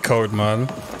cheat code, man.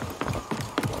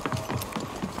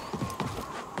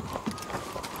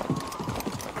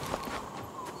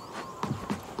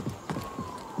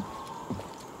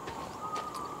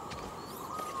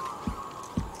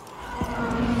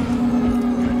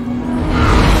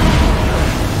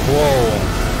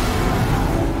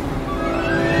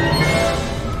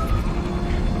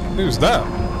 Who's that?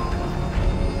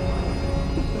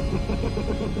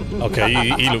 Okay,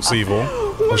 he looks evil.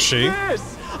 Or she?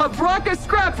 This? A Bracca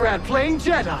scrap rat playing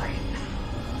Jedi.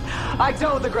 I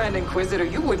told the Grand Inquisitor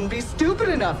you wouldn't be stupid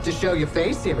enough to show your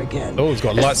face here again. Oh, he's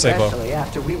got a lightsaber. Especially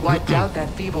after we wiped out that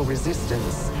feeble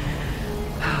resistance.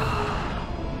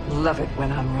 Love it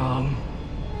when I'm wrong.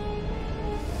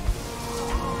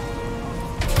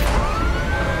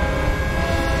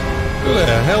 Who the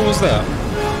hell was that?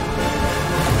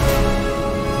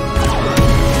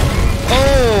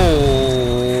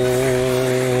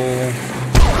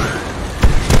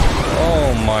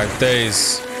 Oh my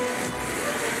days.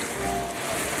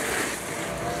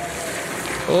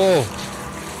 Oh.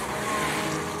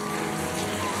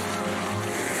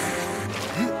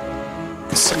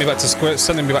 Sending me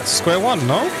back to square one,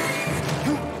 no?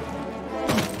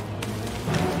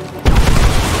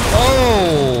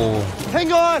 Oh.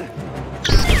 Hang on.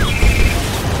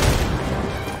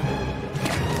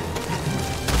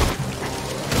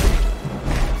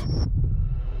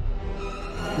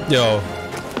 Yo.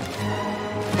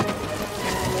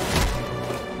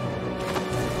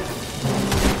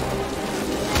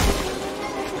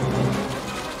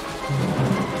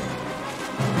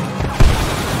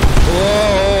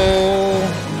 Whoa.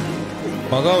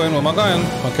 Where am I going?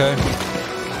 Okay.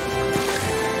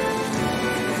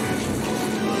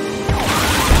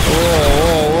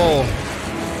 Whoa.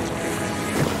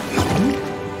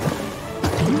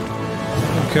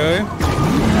 Okay.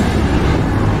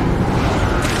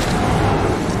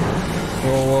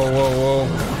 Whoa.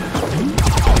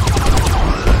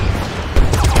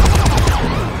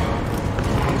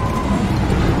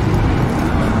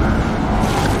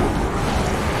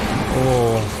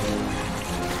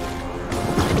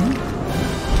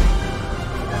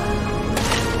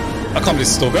 I can't believe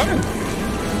it's still going.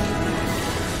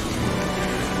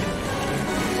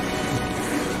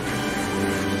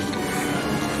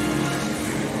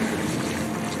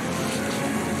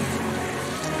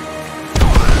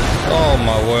 Oh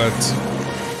my word.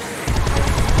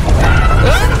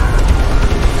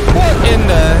 What in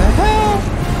the hell?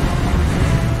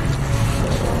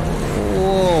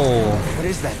 Whoa. What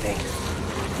is that thing?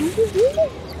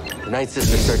 The Night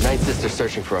Sister's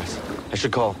searching for us. I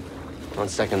should call. On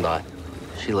second thought,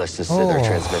 she listens to their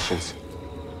transmissions.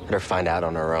 Better find out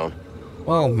on her own.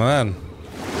 Oh man.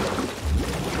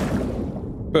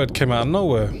 Bird came out of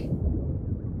nowhere.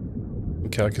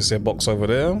 Okay, I can see a box over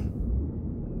there.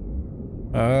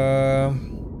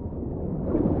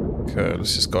 Okay,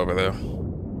 let's just go over there.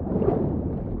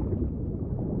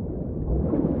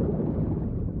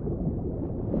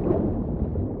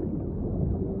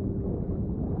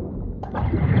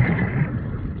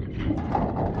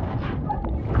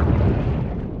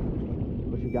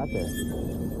 What you got there?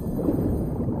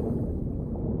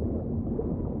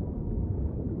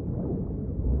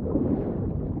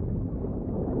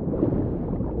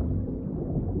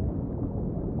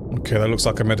 Okay, that looks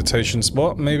like a meditation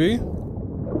spot, maybe?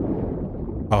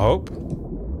 I hope.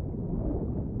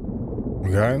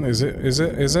 Okay, is it?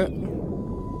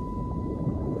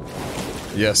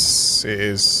 Yes, it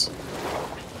is.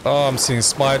 Oh, I'm seeing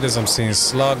spiders, I'm seeing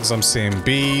slugs, I'm seeing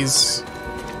bees.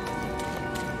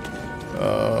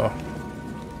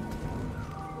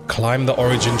 Climb the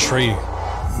origin tree.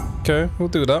 Okay, we'll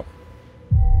do that.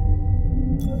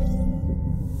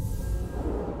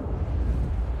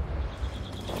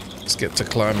 Let's get to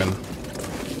climbing.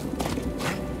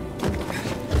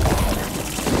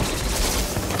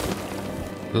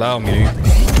 Allow me.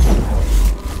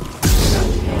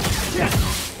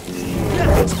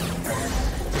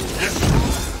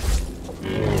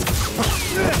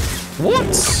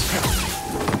 What?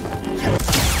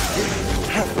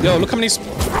 Yo, look how many.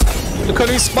 Look at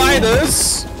these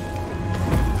spiders.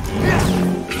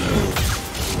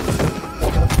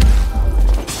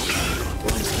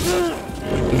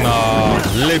 Nah,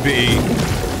 liberty.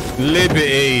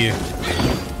 Liberty.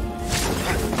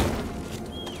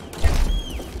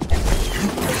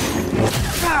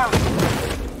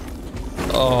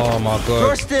 Oh my god.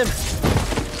 Burst him.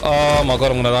 Oh my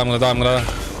god, I'm gonna die.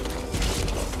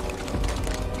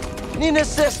 Need an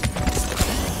assist.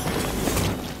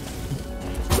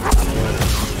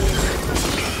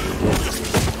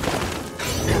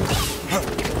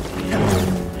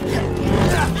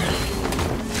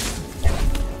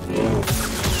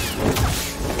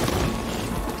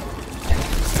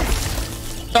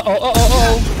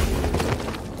 Uh-oh.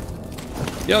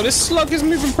 Yo, this slug is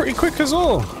moving pretty quick as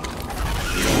well.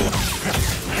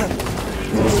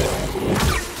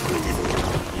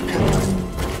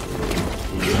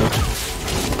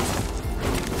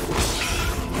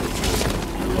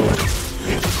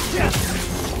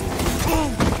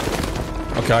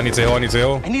 Okay, I need to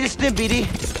heal. I need a stim, BD.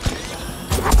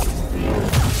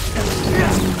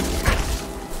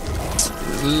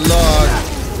 Lord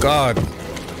God.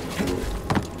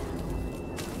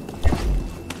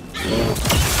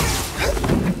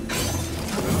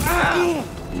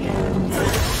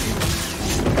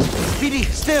 BD,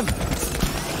 stim.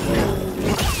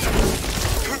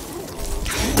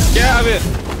 Get out of it.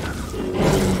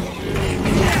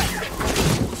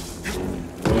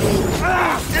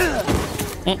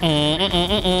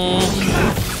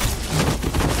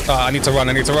 I need to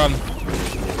run.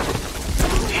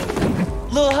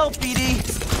 Little help, BD.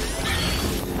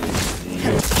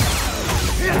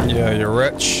 Yeah, you're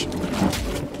rich.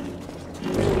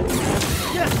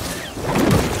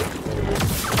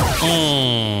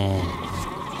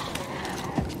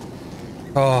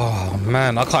 Oh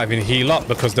man, I can't even heal up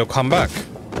because they'll come back.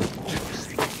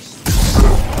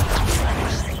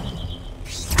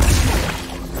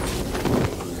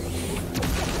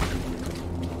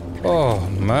 Oh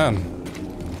man.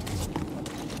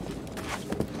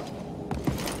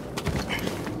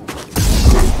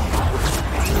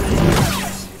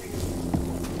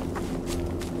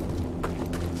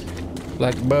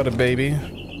 Like butter, baby.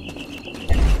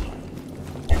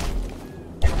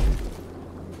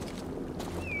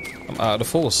 I'm out of the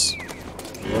force.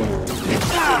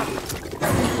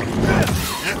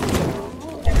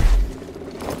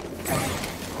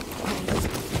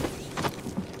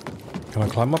 Can I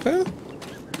climb up here?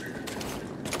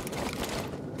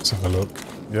 Let's have a look.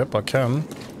 Yep, I can.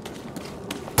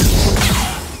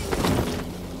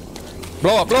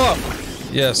 Blow up!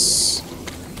 Yes.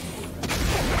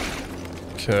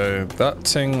 Okay, that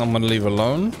thing I'm gonna leave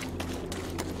alone.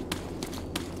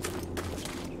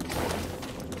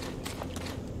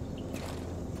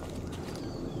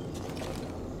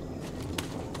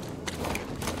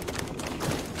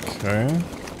 Okay.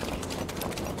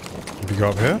 We go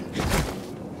up here.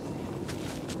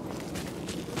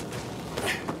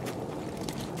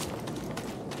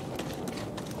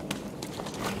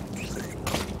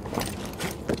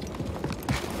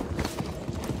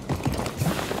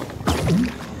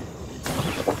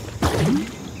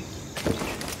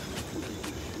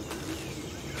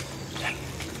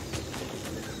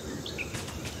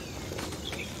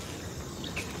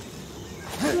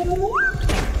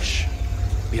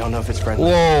 We don't know if it's friendly.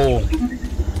 Whoa!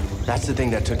 That's the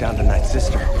thing that took down the Knight's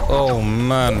sister. Oh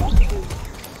man.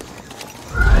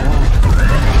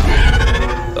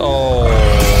 Oh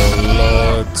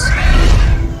Lord.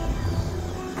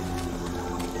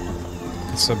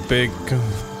 It's a big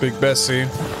Bessie.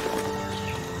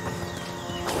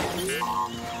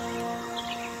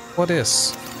 What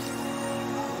is?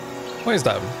 What is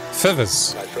that?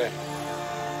 Feathers. My friend,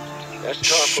 as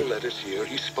Tarful led us here,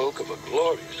 he spoke of a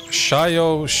glorious...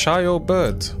 Shio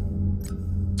bird.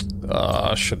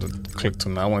 I should have clicked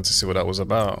on that. I wanted to see what that was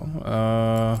about.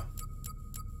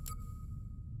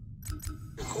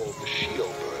 They're called the Shio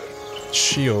bird.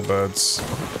 Shio birds.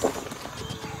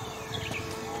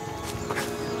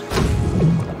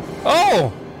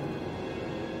 Oh!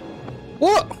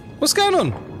 What? What's going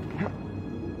on?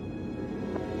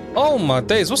 Oh my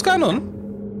days, what's going on?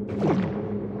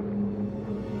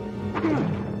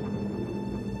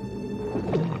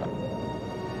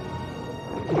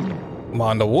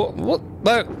 Manda, what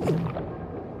that?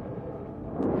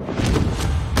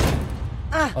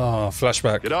 Oh,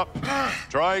 flashback. Get up.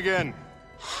 Try again.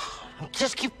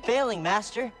 Just keep failing,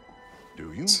 Master.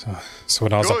 Do you? So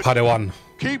when I was a Padawan.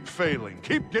 Keep failing.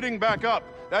 Keep getting back up.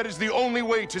 That is the only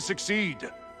way to succeed.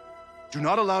 Do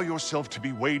not allow yourself to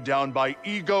be weighed down by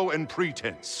ego and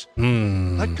pretense.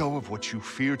 Let go of what you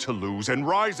fear to lose and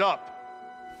rise up.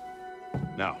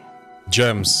 Now,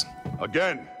 Gems.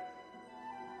 Again.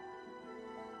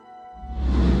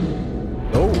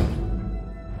 Oh.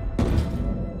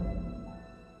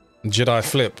 Jedi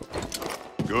flip.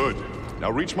 Good.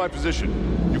 Now reach my position.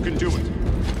 You can do it.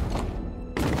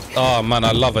 Oh man,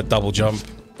 I love a double jump.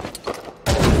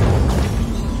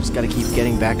 Just gotta keep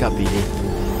getting back up, ED.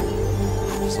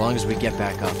 As long as we get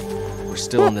back up, we're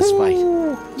still in this fight.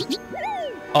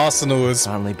 Arsenal is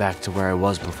finally back to where I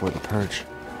was before the purge.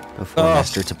 Before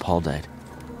Master T'Pol died.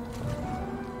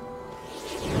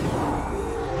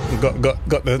 Got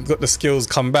the skills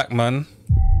come back, man.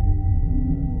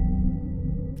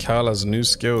 Cal has new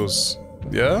skills.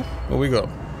 Yeah? What we got?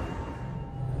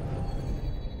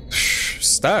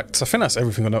 Stacked. I think that's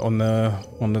everything on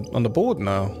the board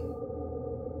now.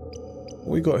 What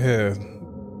we got here?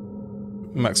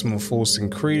 Maximum force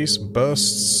increase,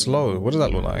 burst slow. What does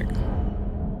that look like?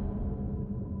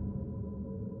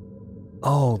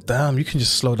 Oh damn, you can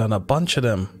just slow down a bunch of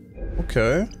them.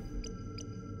 Okay.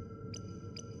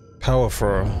 Power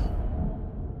throw.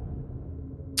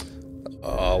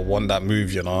 I want that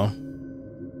move, you know.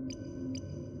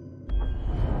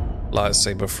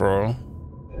 Lightsaber throw.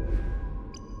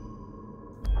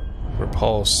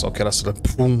 Repulse. Okay, that's the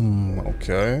boom.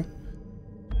 Okay.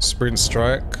 Sprint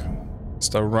strike. It's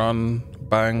the run.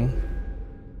 Bang.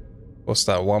 What's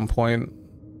that? 1 point.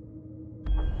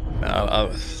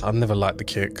 I never liked the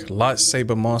kick.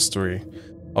 Lightsaber mastery.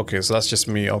 Okay, so that's just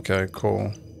me. Okay,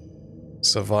 cool.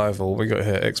 Survival. We got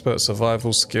here expert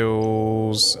survival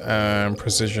skills and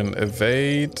precision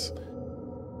evade.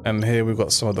 And here we've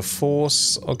got some of the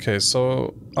force. Okay,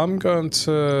 so I'm gonna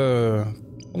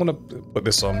put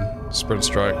this on sprint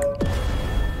strike.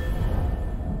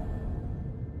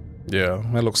 Yeah,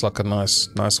 it looks like a nice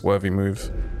worthy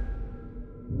move.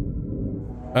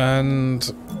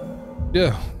 And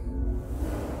yeah.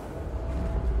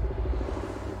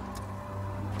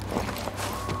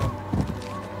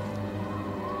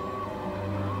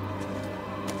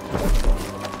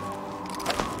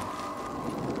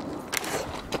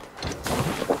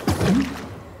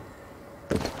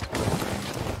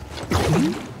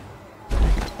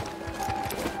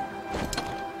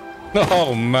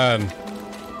 Oh man.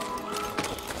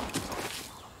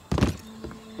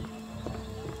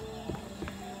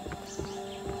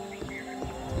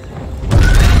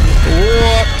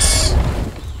 What?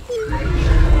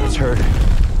 It's hurt.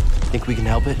 Think we can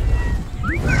help it?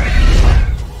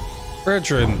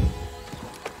 Brethren.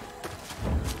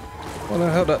 What the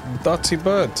hell, that dirty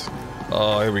bird?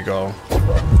 Oh, here we go.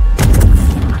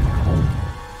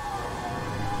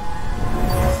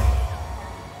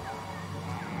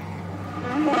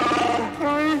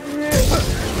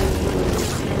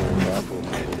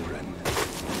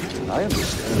 I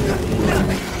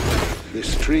understand.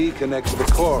 This tree connects the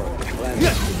core of the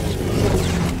planet.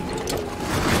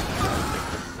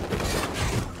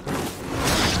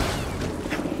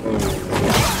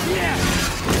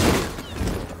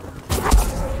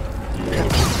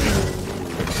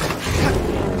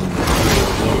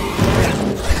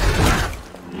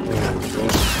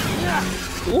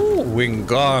 Ooh, wing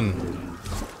gone.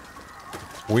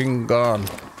 Wing gone.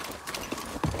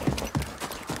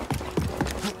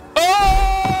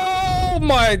 Oh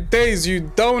my days, you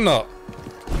donut.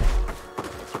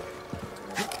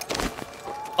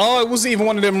 Oh, it wasn't even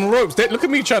one of them ropes. Look at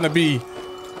me trying to be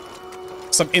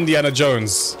some Indiana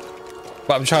Jones.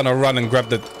 But I'm trying to run and grab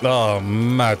the... Oh,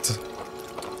 mad.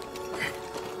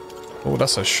 Oh,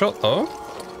 that's a shot though.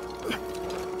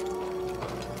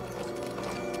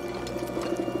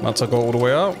 Might I go all the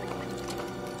way out?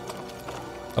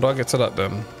 How do I get to that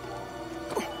then?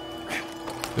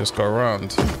 Just go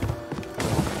around.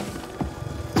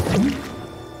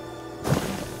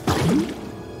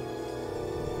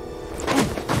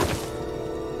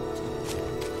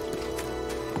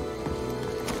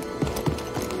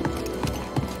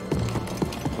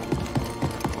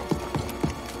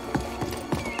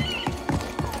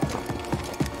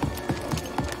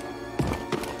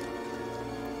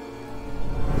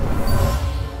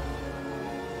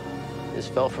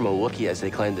 Fell from a Wookiee as they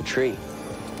climbed the tree.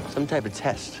 Some type of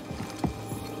test.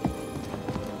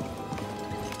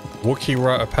 Wookiee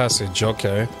rite of passage,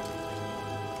 okay.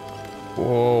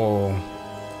 Whoa.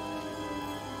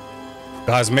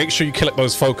 Guys, make sure you collect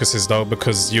those focuses though,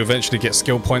 because you eventually get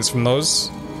skill points from those.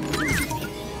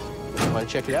 Wanna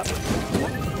check it out?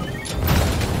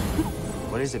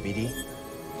 What is it, BD?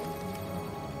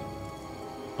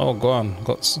 Oh, go on.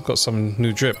 Got some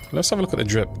new drip. Let's have a look at the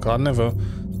drip. I never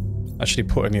actually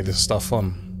put any of this stuff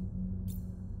on.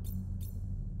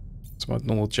 It's my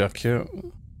normal jacket.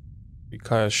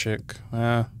 Ikaya chic.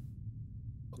 Yeah.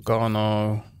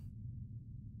 Garno.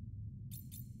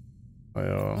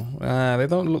 Well, they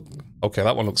don't look... Okay,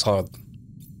 that one looks hard.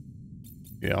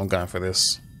 Yeah, I'm going for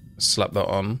this. Slap that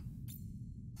on.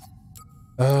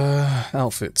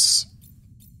 Outfits.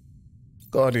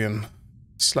 Guardian.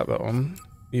 Slap that on.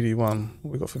 BD1.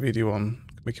 What we got for BD1?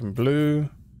 Make him blue.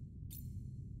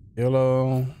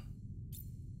 Yellow.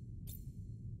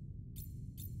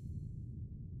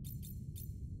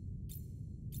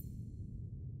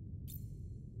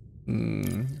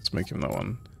 Let's make him that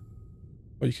one.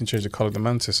 Oh, you can change the color of the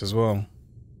mantis as well.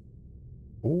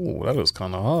 Ooh, that looks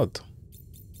kind of hard.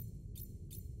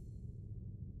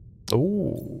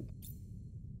 Ooh.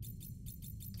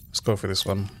 Let's go for this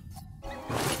one.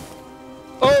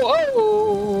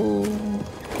 Oh!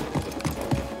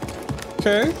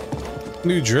 Okay.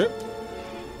 New drip.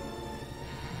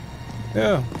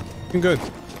 Yeah, looking good.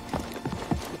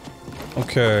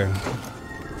 Okay.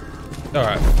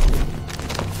 Alright.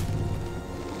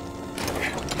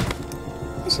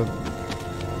 So...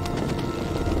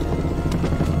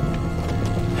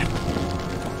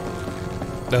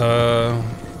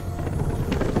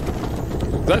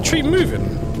 that tree moving?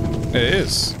 It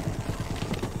is.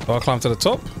 Do I climb to the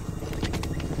top?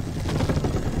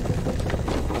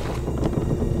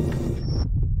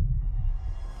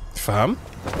 Fam?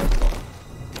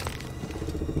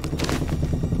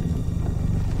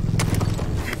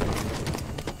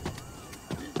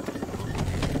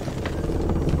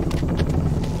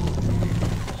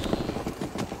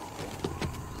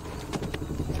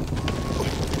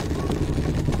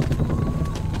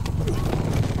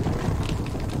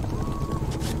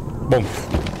 Boom.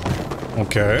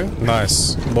 Okay,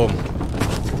 nice. Boom.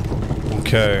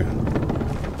 Okay.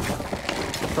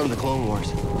 From the Clone Wars.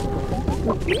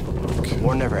 The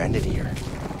war never ended here.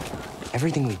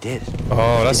 Everything we did.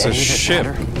 Oh, that's a Did any of it ship.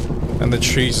 matter? And the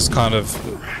tree's just kind of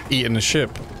eating the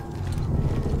ship.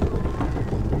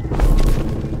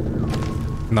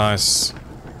 Nice.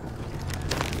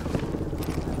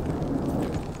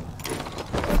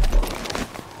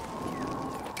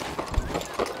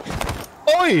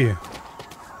 Oi!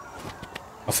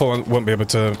 I thought I wouldn't be able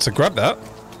to grab that.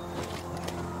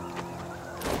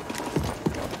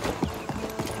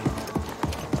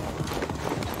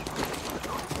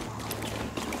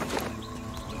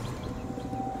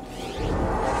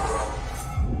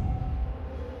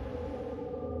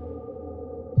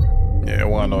 Yeah,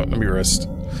 why not? Let me rest.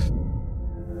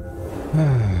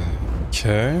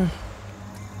 Okay.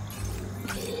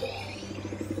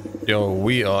 Yo,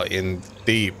 we are in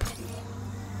deep.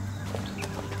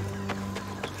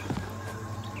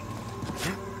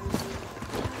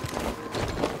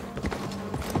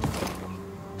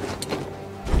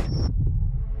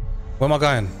 Where am I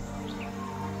going?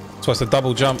 So it's a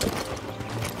double jump.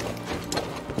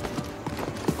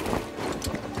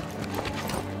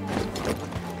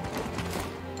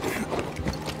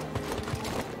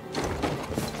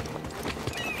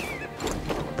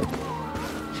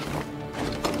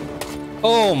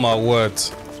 Oh my word.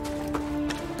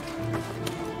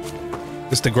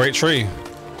 It's the great tree.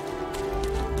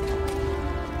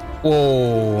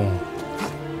 Whoa.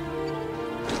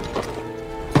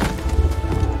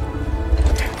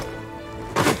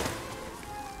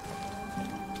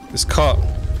 This cut.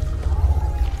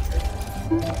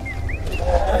 We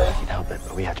can help it,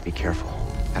 but we have to be careful.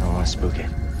 I don't want to spook it.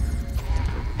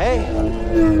 Hey,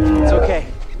 it's okay.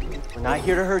 We're not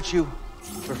here to hurt you.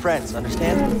 We're friends,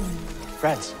 understand?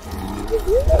 Friends.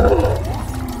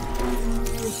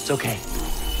 It's okay.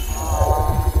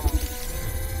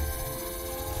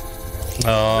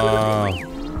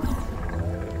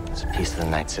 It's a piece of the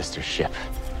Night Sister's ship.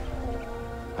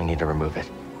 We need to remove it.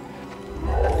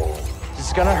 This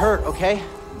is gonna hurt, okay?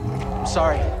 I'm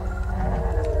sorry.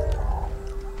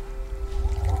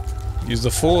 Use the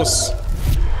force.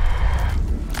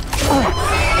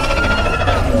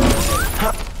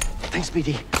 Thanks,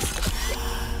 BD.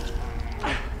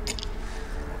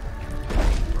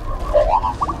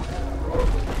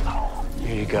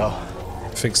 Here you go.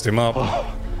 Fixed him up.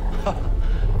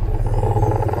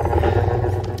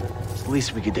 It's the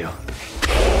least we could do.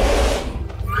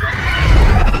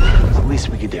 It's the least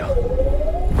we could do.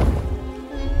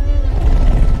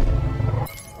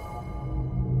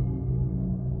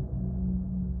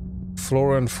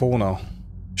 Flora and fauna.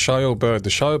 Shio bird. The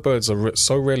Shio birds are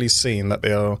so rarely seen that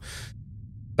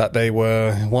they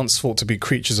were once thought to be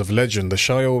creatures of legend. The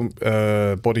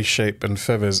Shio body shape and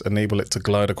feathers enable it to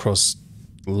glide across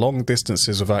long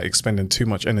distances without expending too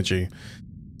much energy.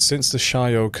 Since the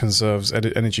Shio conserves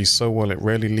energy so well, it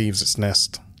rarely leaves its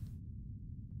nest.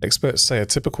 Experts say a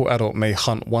typical adult may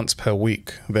hunt once per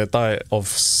week. Their diet of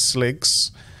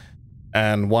sligs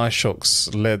and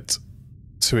Wyshocks led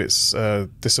to its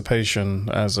dissipation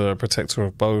as a protector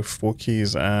of both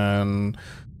Wookiees and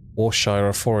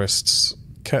Warshire forests.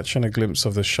 Catching a glimpse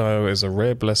of the Shire is a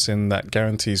rare blessing that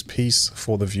guarantees peace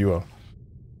for the viewer.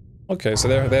 Okay, so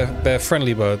they're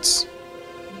friendly birds.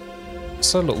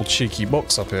 It's a little cheeky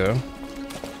box up here.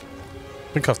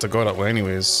 I think I have to go that way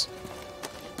anyways.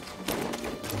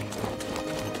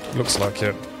 Looks like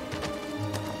it.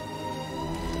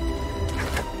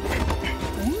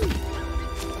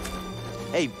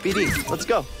 Hey, BD, let's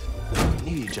go. I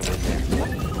knew you'd jump in there.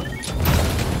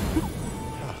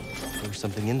 Oh, there was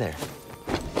something in there.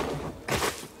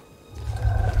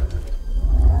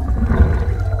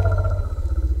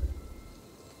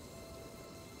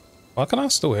 Why can I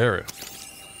still hear it?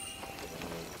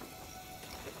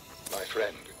 My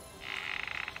friend,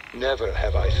 never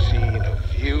have I seen a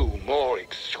view more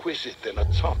exquisite than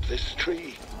atop this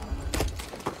tree.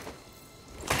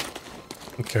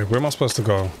 Okay, where am I supposed to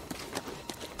go?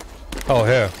 Oh,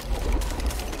 here.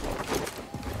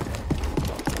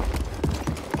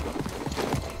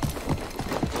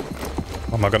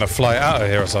 Am I gonna fly out of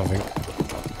here or something?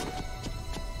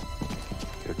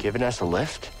 You're giving us a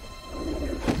lift?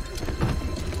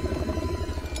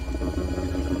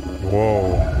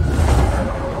 Whoa.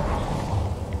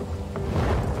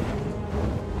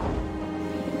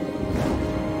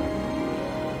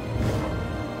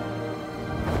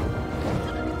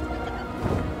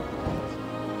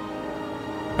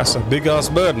 That's a big ass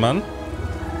bird, man.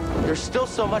 There's still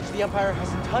so much the Empire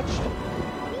hasn't touched.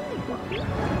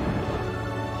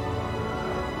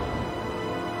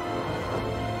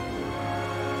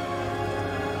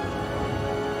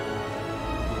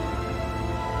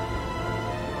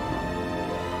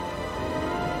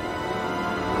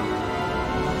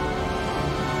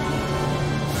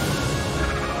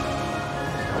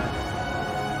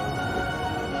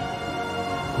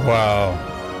 Wow.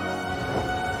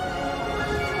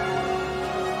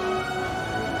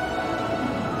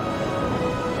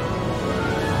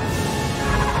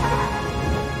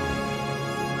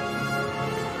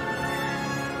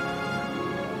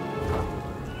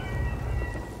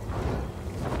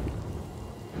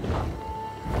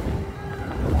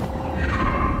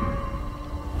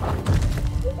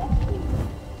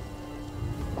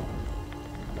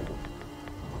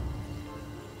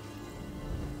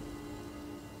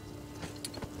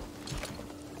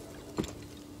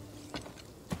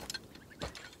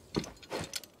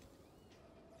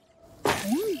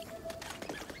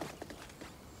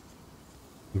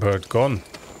 Bird gone.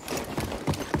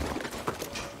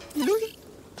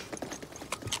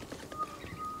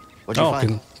 What'd you I find?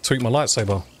 can tweak my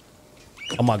lightsaber.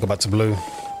 I might go back to blue.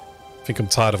 I think I'm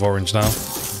tired of orange now.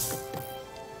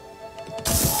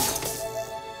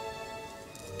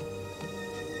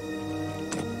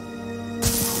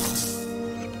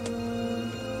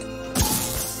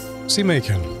 What's he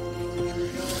making?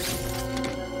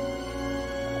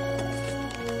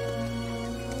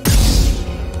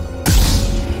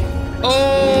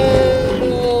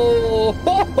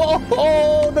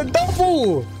 Oh, the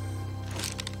double!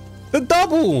 The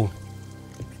double!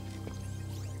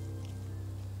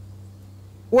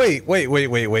 Wait.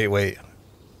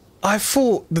 I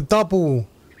thought the double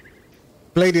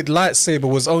bladed lightsaber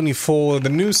was only for the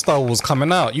new Star Wars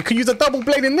coming out. You can use a double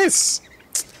blade in this.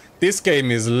 This game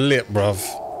is lit, bruv.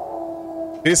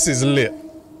 This is lit.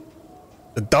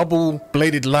 The double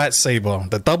bladed lightsaber.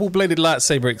 The double bladed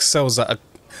lightsaber excels at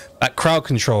crowd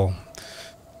control.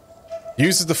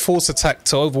 Uses the force attack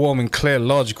to overwhelm and clear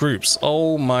large groups.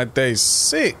 Oh my days,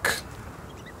 sick.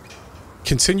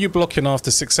 Continue blocking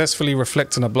after successfully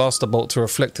reflecting a blaster bolt to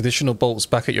reflect additional bolts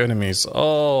back at your enemies.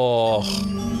 Oh.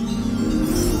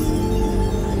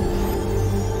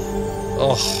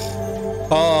 Oh.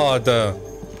 Hard.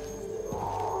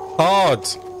 Hard.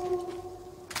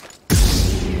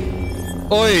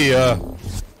 Oi.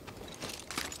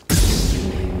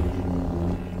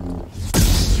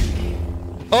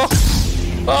 Oh.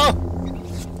 Oh.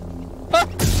 Ah.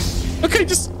 Okay,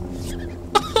 just.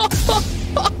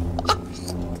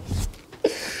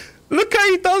 Look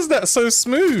how he does that so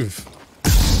smooth.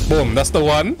 Boom, that's the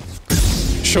one.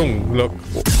 Shung, look.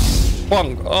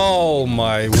 Bang. Oh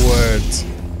my word.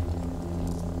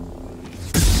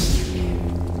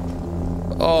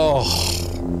 Oh.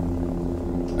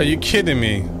 Are you kidding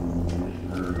me?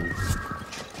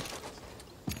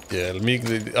 Yeah, let me.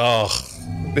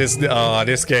 This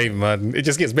game, man. It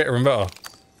just gets better and better.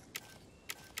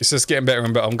 It's just getting better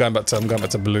and better. I'm going back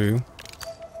to blue.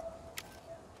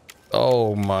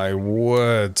 Oh my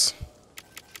word.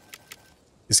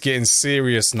 It's getting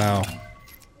serious now.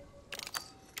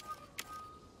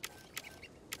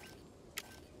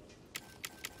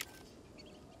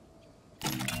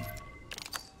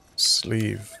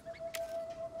 sleeve.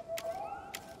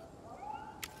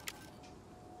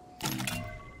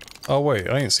 Oh wait,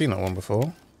 I ain't seen that one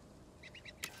before.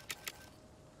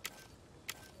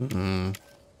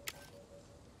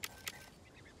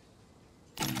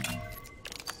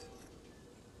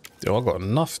 Yo, I got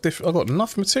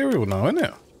enough material now,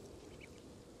 innit?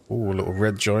 Ooh, a little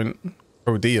red joint.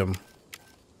 Rhodium.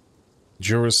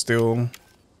 Durasteel.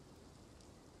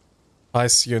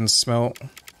 Piscean smelt.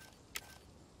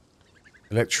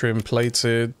 Electrum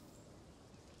plated.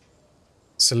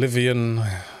 Silivian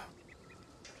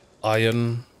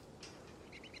iron.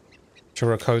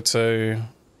 Terracotta.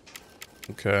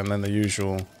 Okay, and then the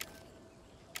usual.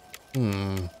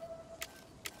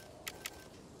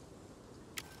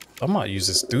 I might use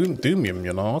this Doomium,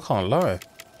 you know, I can't lie.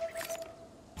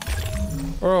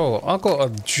 Bro, I got a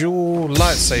dual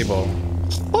lightsaber.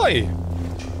 Oi!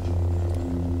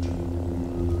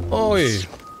 Oi!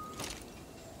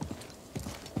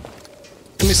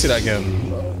 Let me see that again.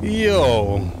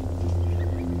 Yo!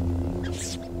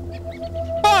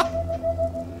 Ah!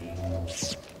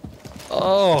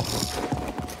 Oh!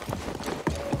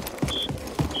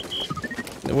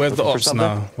 Where's the ops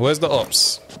now? Where's the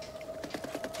ops?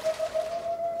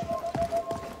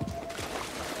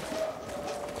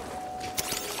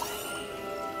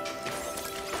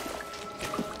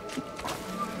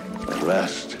 At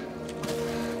last,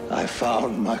 I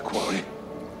found my quarry.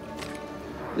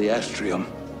 The Astrium,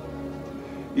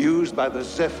 used by the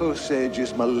Zepho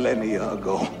sages millennia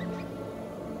ago.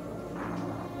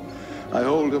 I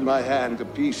hold in my hand a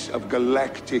piece of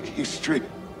galactic history.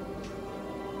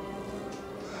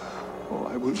 Oh,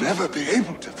 I will never be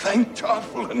able to thank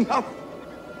Tarful enough.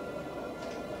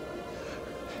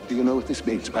 Do you know what this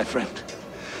means, my friend?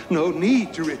 No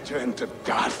need to return to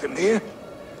Darthanir.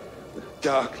 The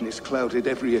darkness clouded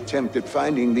every attempt at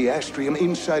finding the Astrium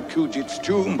inside Kujit's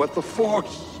tomb, but the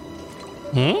Force...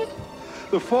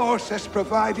 The Force has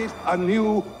provided a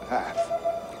new path.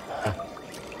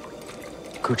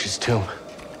 Kujit's tomb.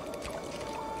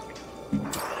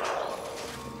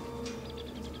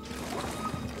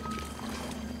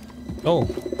 Oh.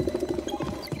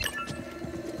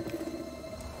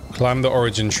 Climb the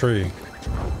origin tree.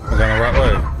 We're going the right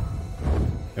way.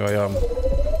 Here I am.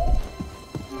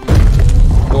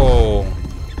 Whoa.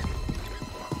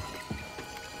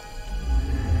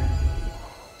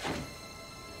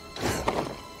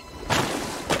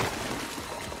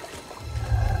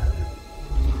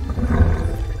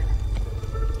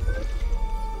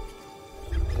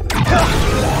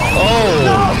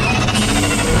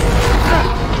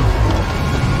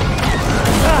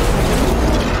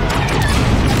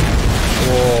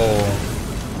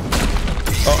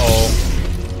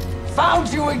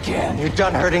 You're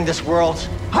done hurting this world.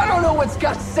 I don't know what's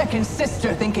got second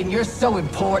sister thinking you're so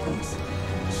important.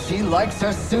 She likes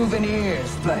her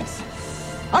souvenirs, but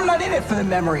I'm not in it for the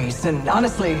memories, and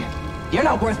honestly, you're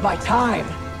not worth my time.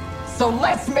 So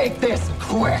let's make this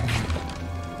quick.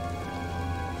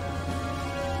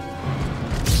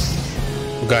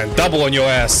 I'm going double on your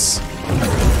ass.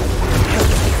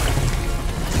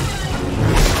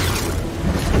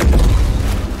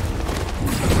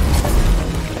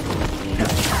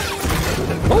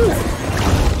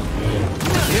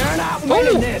 You're not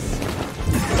winning this.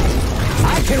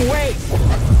 I can wait.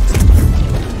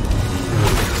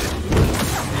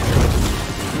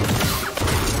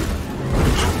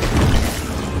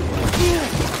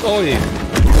 Oh yeah.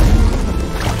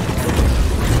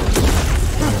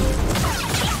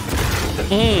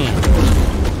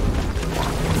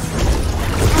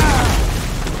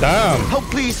 Damn. Help,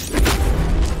 please.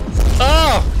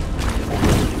 Ah.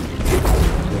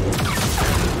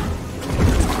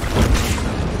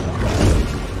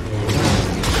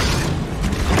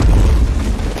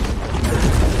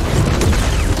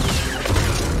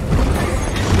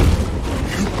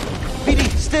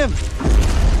 Stim!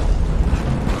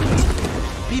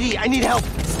 BD, I need help!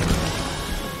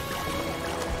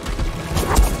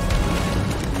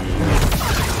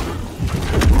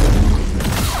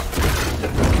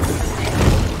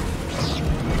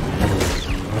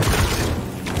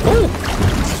 Ooh.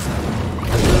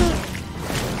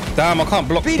 Damn, I can't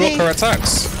block her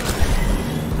attacks.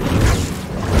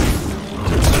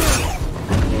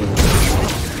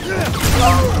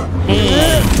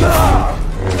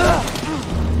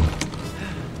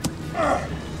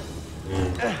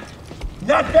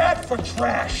 Not bad for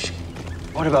trash.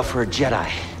 What about for a Jedi?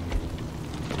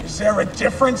 Is there a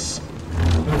difference?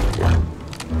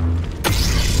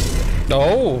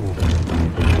 Oh.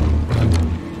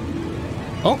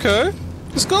 Okay.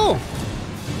 Let's go.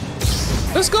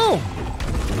 Let's go.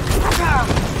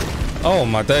 Oh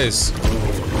my days.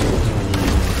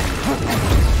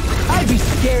 be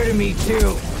scared of me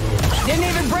too. Didn't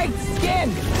even break the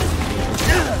skin.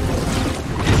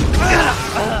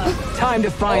 Time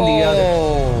to find the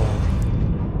other.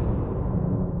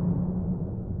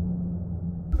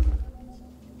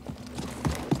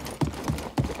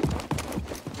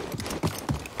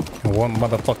 I want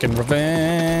motherfucking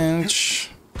revenge.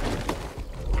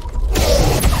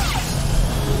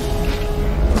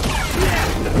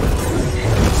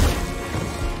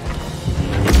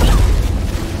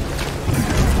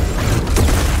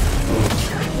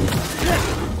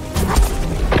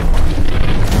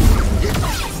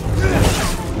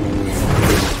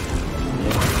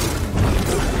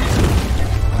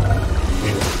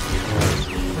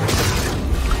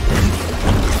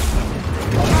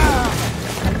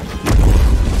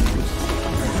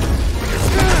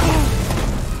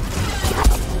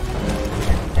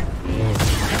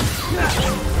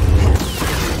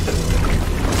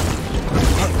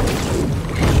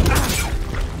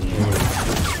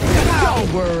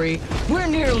 We're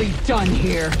nearly done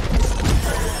here.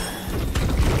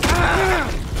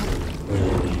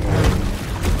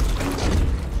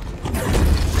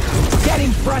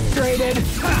 Getting frustrated.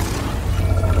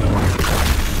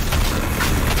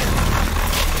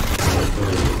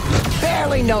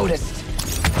 Barely noticed.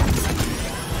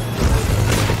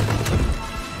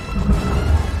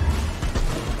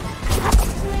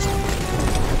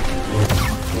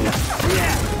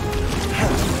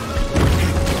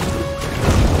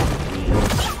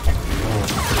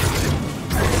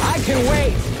 Can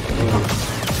wait.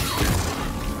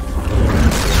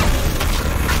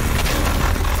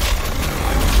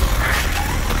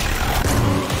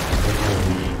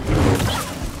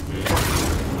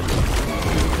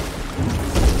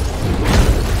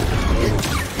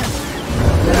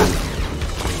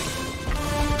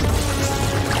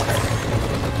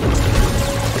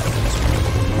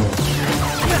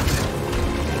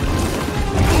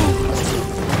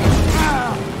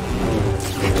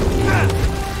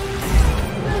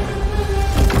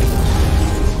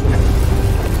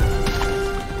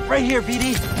 Right here,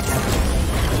 BD.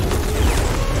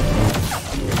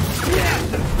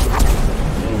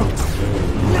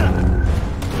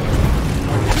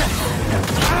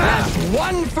 That's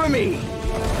one for me.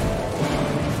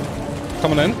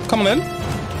 Coming in, coming in.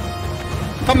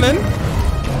 Coming in.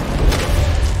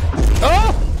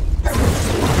 Oh!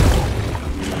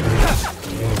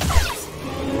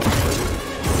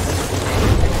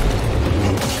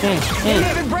 Didn't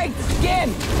even break the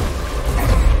skin.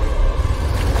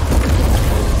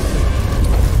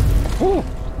 Ooh.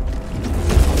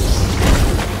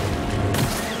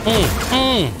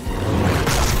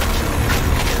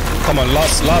 Come on,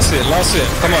 last hit,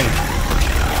 come on.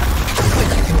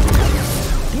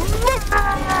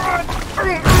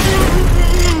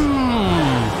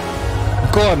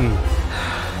 Gone.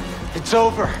 It's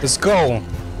over. Let's go.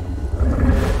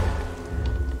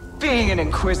 Being an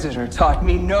Inquisitor taught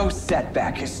me no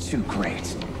setback is too great.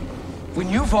 When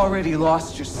you've already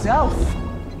lost yourself,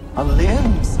 a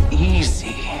limb's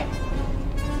easy.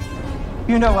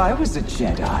 You know, I was a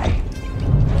Jedi.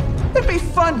 It'd be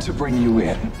fun to bring you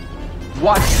in.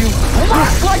 Watch you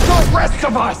crack like the rest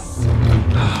of us!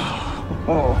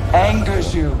 Oh,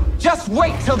 angers you. Just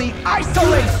wait till the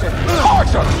isolation,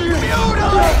 torture,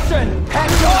 mutilation,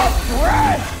 and your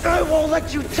breath! I won't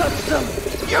let you touch them!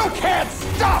 You can't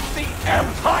stop the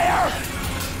Empire!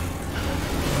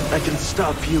 I can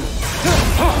stop you.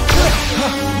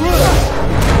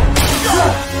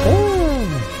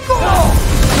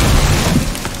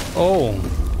 Oh.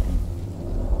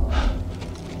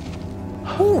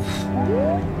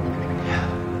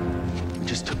 We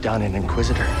just took down an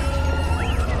Inquisitor.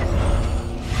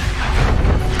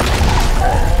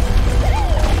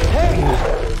 Hey!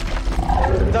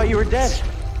 I thought you were dead.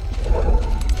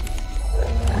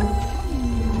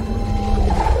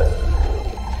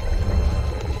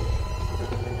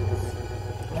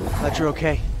 Glad you're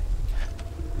okay.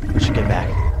 We should get back.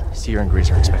 Seer and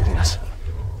Grease are expecting us.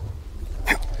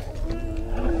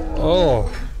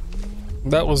 Oh.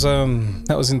 That was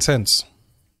intense.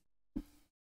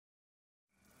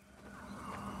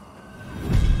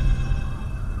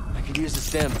 I could use the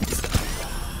stem.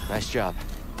 Nice job.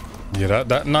 Yeah,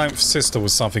 that ninth sister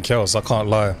was something else, I can't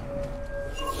lie.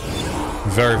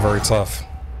 Very, very tough.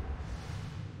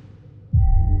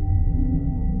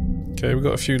 Okay, we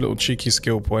got a few little cheeky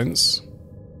skill points.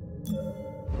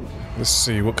 Let's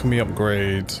see, what can we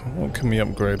upgrade? What can we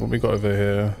upgrade? What we got over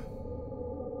here?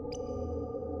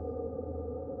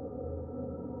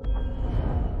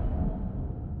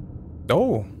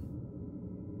 Oh!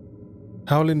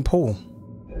 Howling Pool.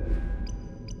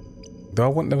 Do I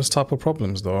want those type of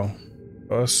problems though?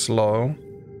 Go slow.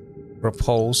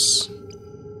 Repulse.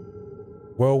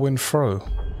 Whirlwind throw.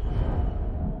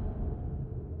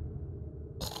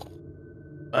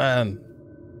 Man.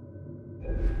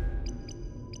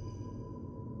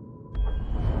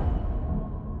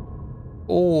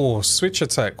 Oh, switch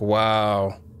attack.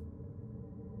 Wow.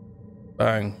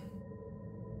 Bang.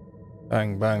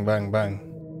 Bang, bang, bang,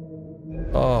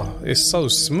 bang. Oh, it's so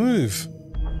smooth.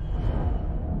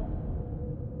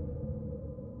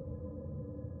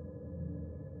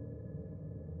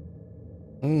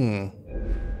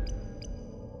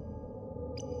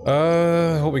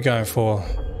 What are we going for?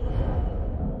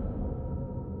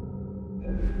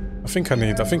 I think I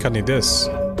need this.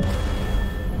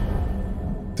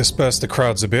 Disperse the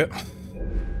crowds a bit.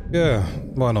 Yeah,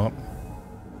 why not?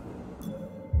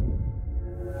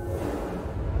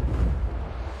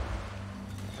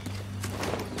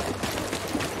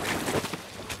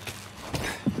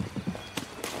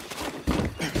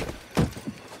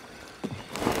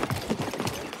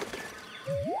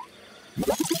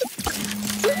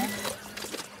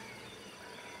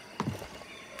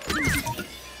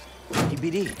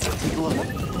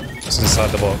 It's inside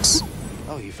the box.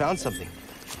 Oh, you found something.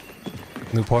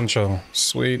 New poncho.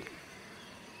 Sweet.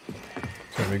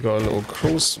 Okay, we got a little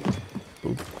cruise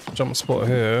jump spot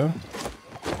here.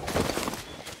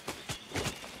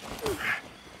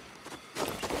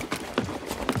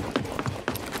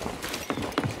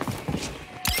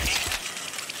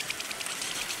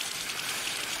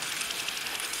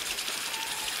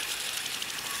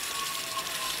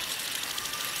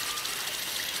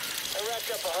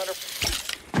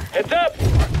 Heads up!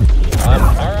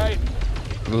 Alright.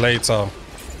 Later.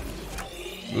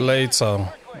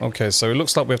 Okay, so it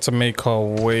looks like we have to make our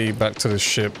way back to the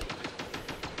ship.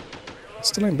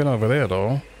 Still ain't been over there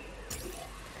though.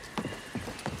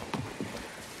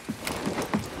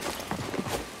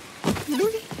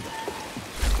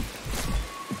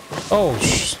 Oh,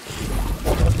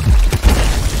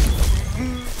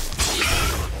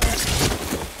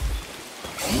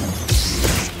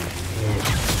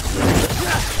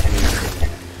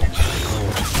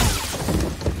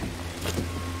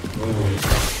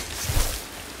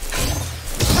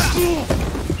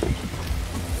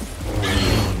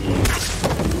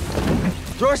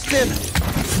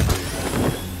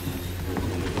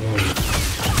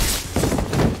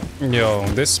 yo,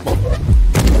 this spot.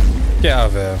 Get out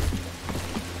of there.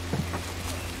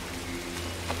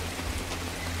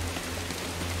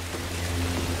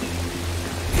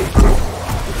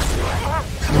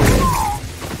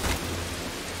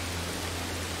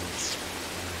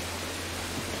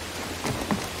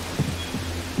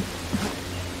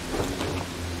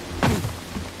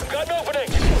 Got an opening.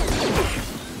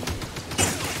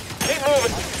 Keep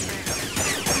moving.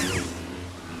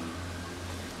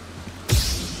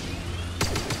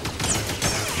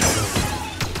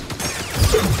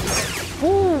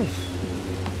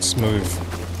 Smooth.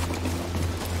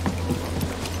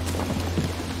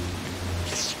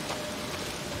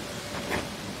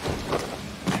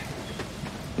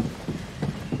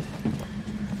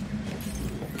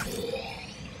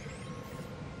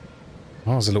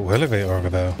 Oh, there's a little elevator over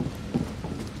there.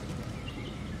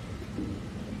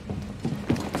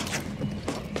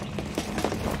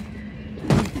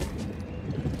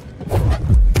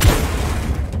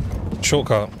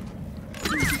 Shortcut.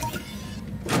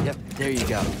 Yep, there you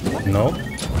go. Nope.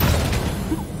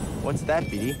 What's that,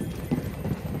 BD?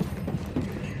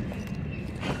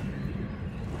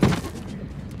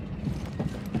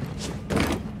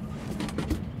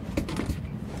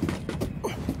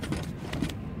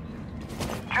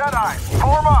 Jedi,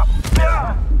 form up!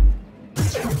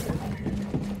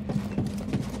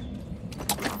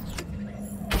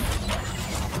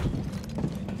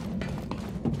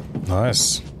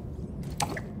 Nice.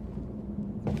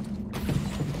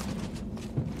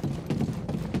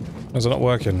 Is it not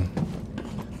working?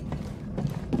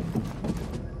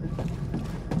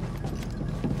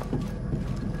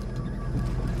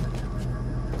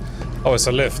 Oh, it's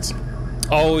a lift.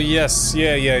 Oh, yes.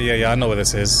 Yeah. I know where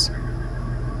this is.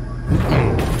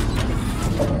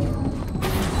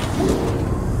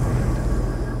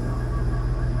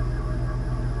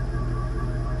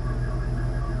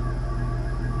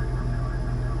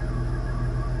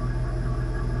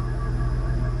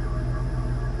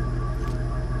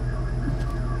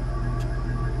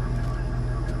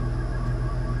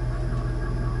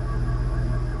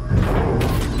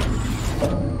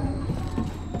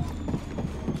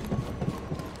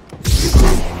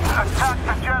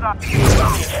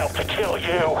 Help to kill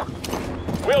you.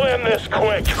 We'll end this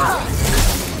quick.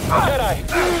 Jedi,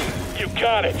 you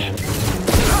got it.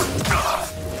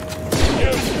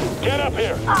 You Get up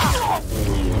here!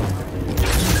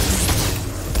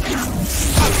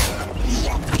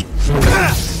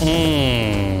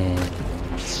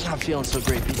 Not feeling so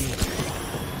great, BD.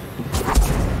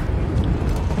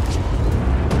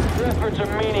 Your efforts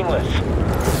are meaningless.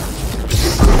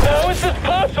 How is this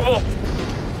possible?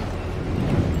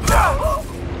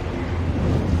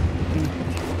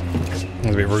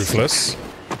 A bit ruthless.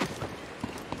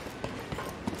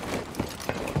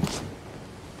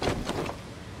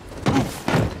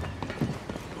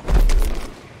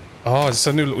 Oh, it's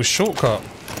a new little shortcut.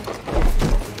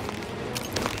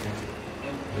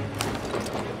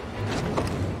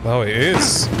 Oh, it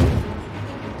is.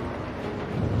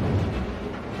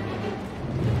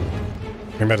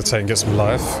 We meditate and get some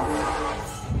life.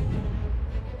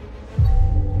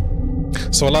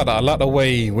 So I like that. I like the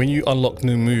way when you unlock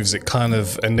new moves, it kind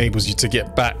of enables you to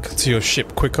get back to your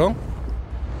ship quicker.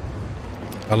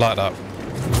 I like that.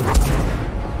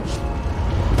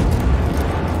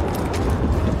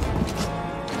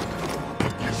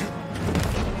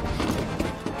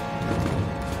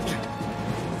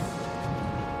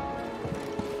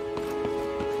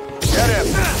 Get him!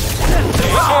 He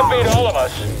can't beat all of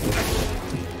us.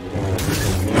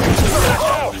 Watch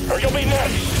out, or you'll be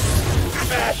next.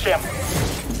 Smash him.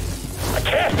 I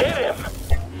can't hit him.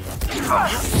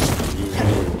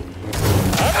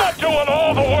 I'm not doing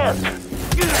all the work.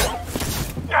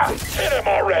 Hit him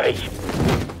already.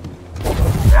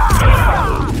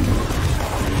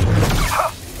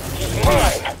 He's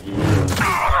mine.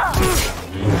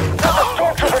 Got the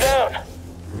stormtrooper down.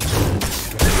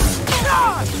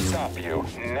 Stop you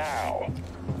now.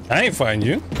 I ain't fighting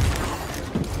you.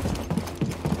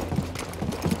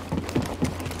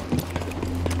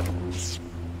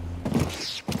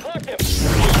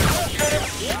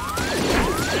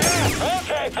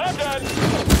 Okay, I'm done.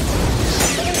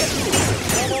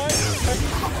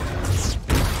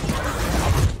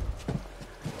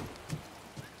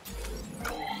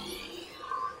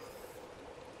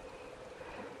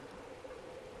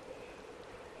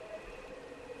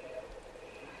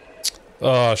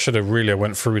 Oh, I should have really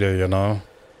went through there, you know.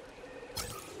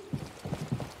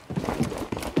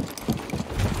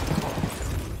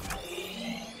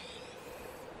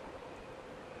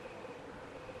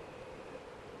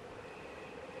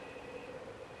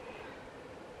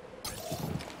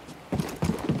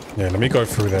 Yeah, let me go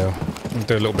through there.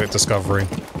 Do a little bit of discovery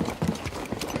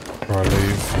before I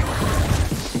leave.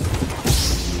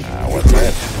 What's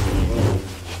that?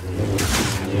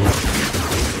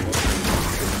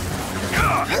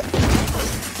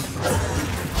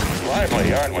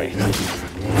 Lively, aren't we?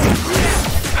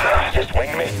 Just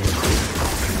wing me.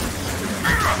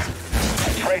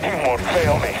 Training won't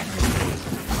fail me.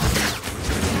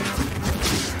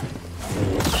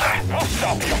 I'll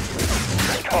stop you.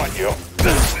 I caught you.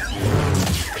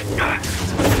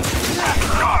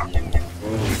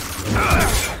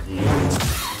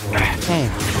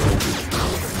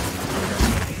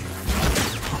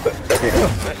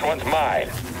 This one's mine.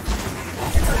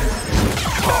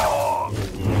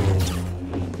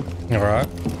 Alright.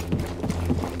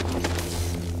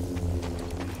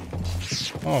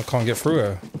 Oh, I can't get through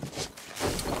here.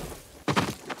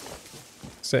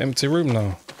 It's an empty room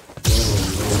now.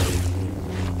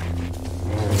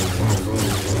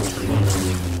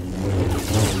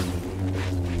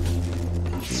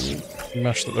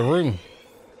 Mashed at the room.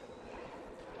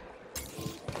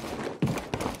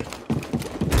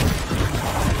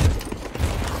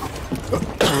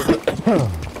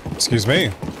 Excuse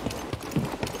me.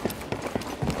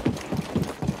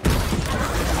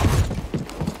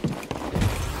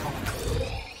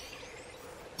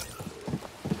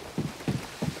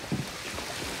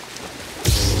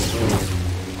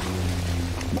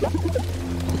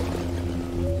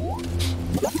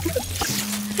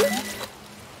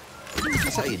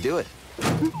 That's how you do it.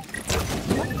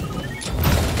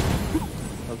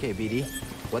 Okay, BD.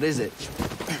 What is it?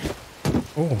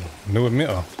 Oh, new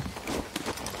emitter.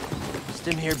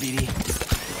 Stim here, BD.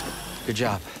 Good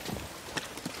job.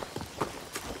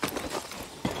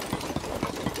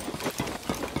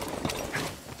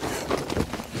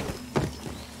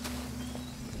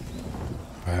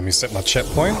 Let me set my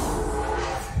checkpoint.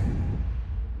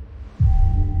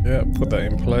 Yeah, put that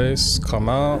in place. Come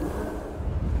out.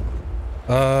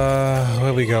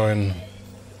 Where are we going?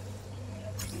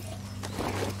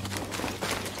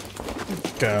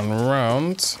 Going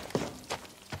around.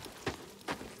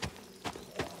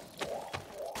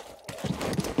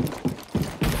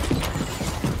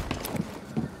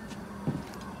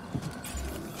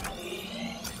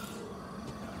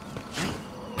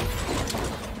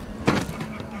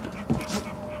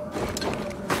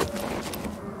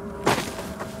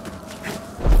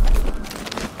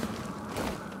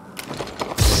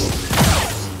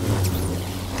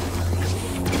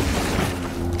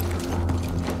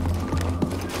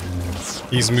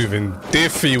 He's moving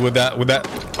diffy with that.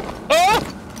 Oh!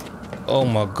 Oh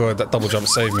my god, that double jump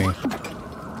saved me.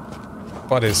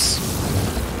 What is?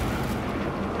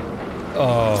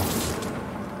 Oh.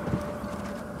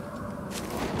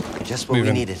 Just what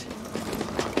we needed.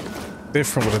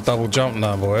 Different with a double jump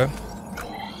now, boy.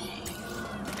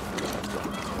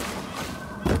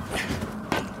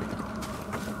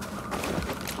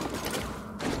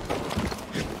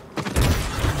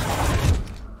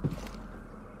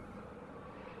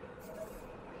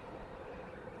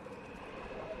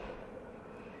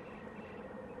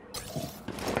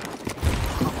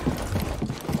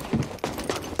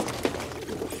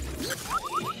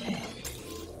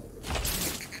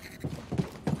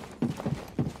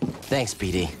 Thanks,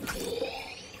 BD.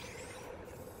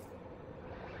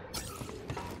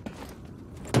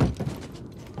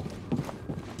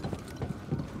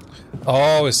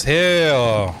 Oh, it's here.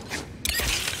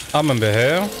 I remember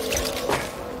here.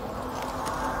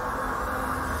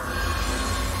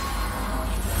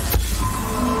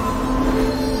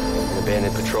 An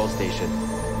abandoned patrol station.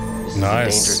 This is a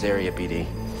dangerous area, BD.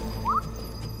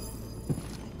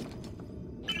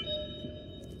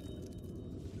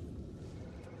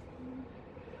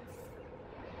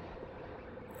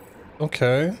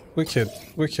 Okay, wicked.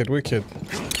 We're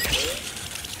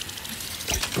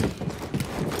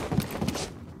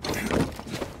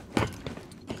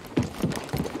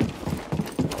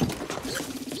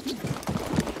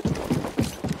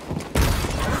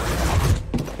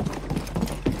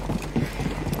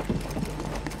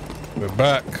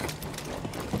back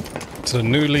to the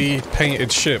newly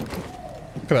painted ship.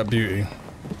 Look at that beauty.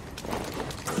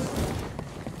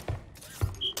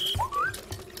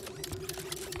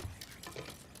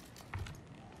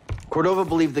 Cordova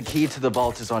believed the key to the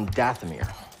vault is on Dathomir.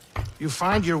 You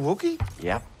find your Wookiee?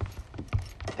 Yep.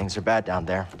 Things are bad down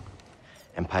there.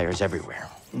 Empires everywhere.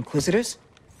 Inquisitors?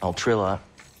 Trilla,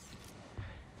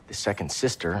 the second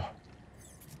sister,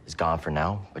 is gone for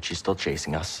now, but she's still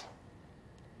chasing us.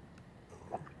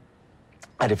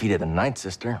 I defeated the ninth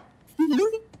sister.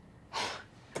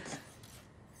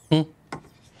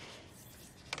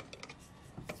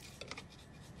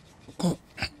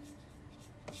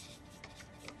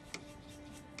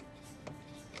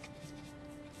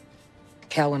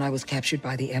 Cal, when I was captured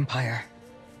by the Empire,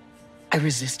 I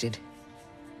resisted.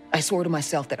 I swore to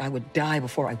myself that I would die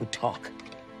before I would talk.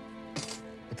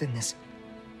 But then this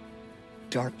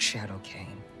dark shadow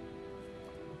came.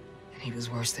 And he was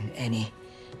worse than any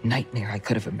nightmare I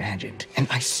could have imagined. And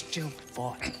I still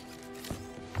fought.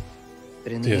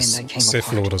 But in the end, I came Sith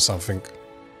apart. Lord or something.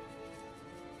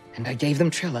 And I gave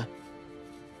them Trilla.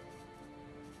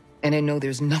 And I know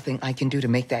there's nothing I can do to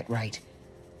make that right.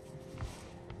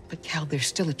 But Cal, there's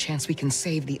still a chance we can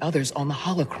save the others on the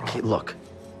holocron. Okay, look.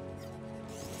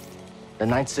 The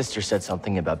ninth sister said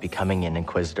something about becoming an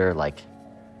Inquisitor like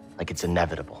it's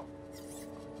inevitable.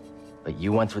 But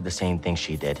you went through the same thing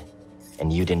she did,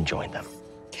 and you didn't join them.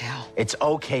 Cal. It's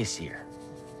okay, Seer.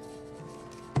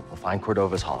 We'll find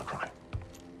Cordova's holocron.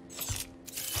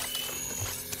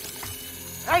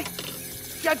 Hey!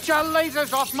 Get your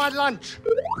lasers off my lunch!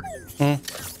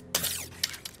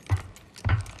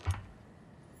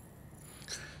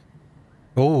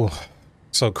 Oh,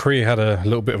 so Kree had a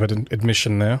little bit of an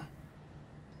admission there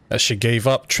that she gave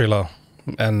up Trilla,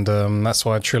 and that's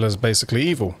why Trilla's basically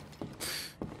evil.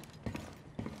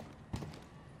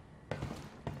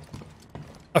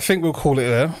 I think we'll call it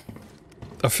there.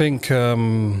 I think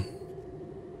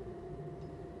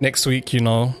next week, you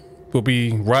know, we'll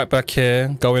be right back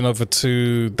here going over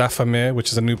to Dathomir,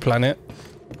 which is a new planet,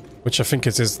 which I think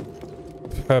is his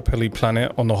purpley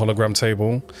planet on the hologram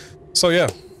table. So yeah.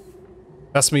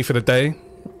 That's me for the day.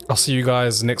 I'll see you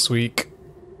guys next week.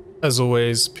 As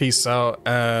always, peace out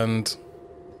and...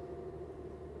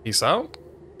 Peace out?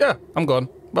 Yeah, I'm gone.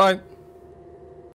 Bye.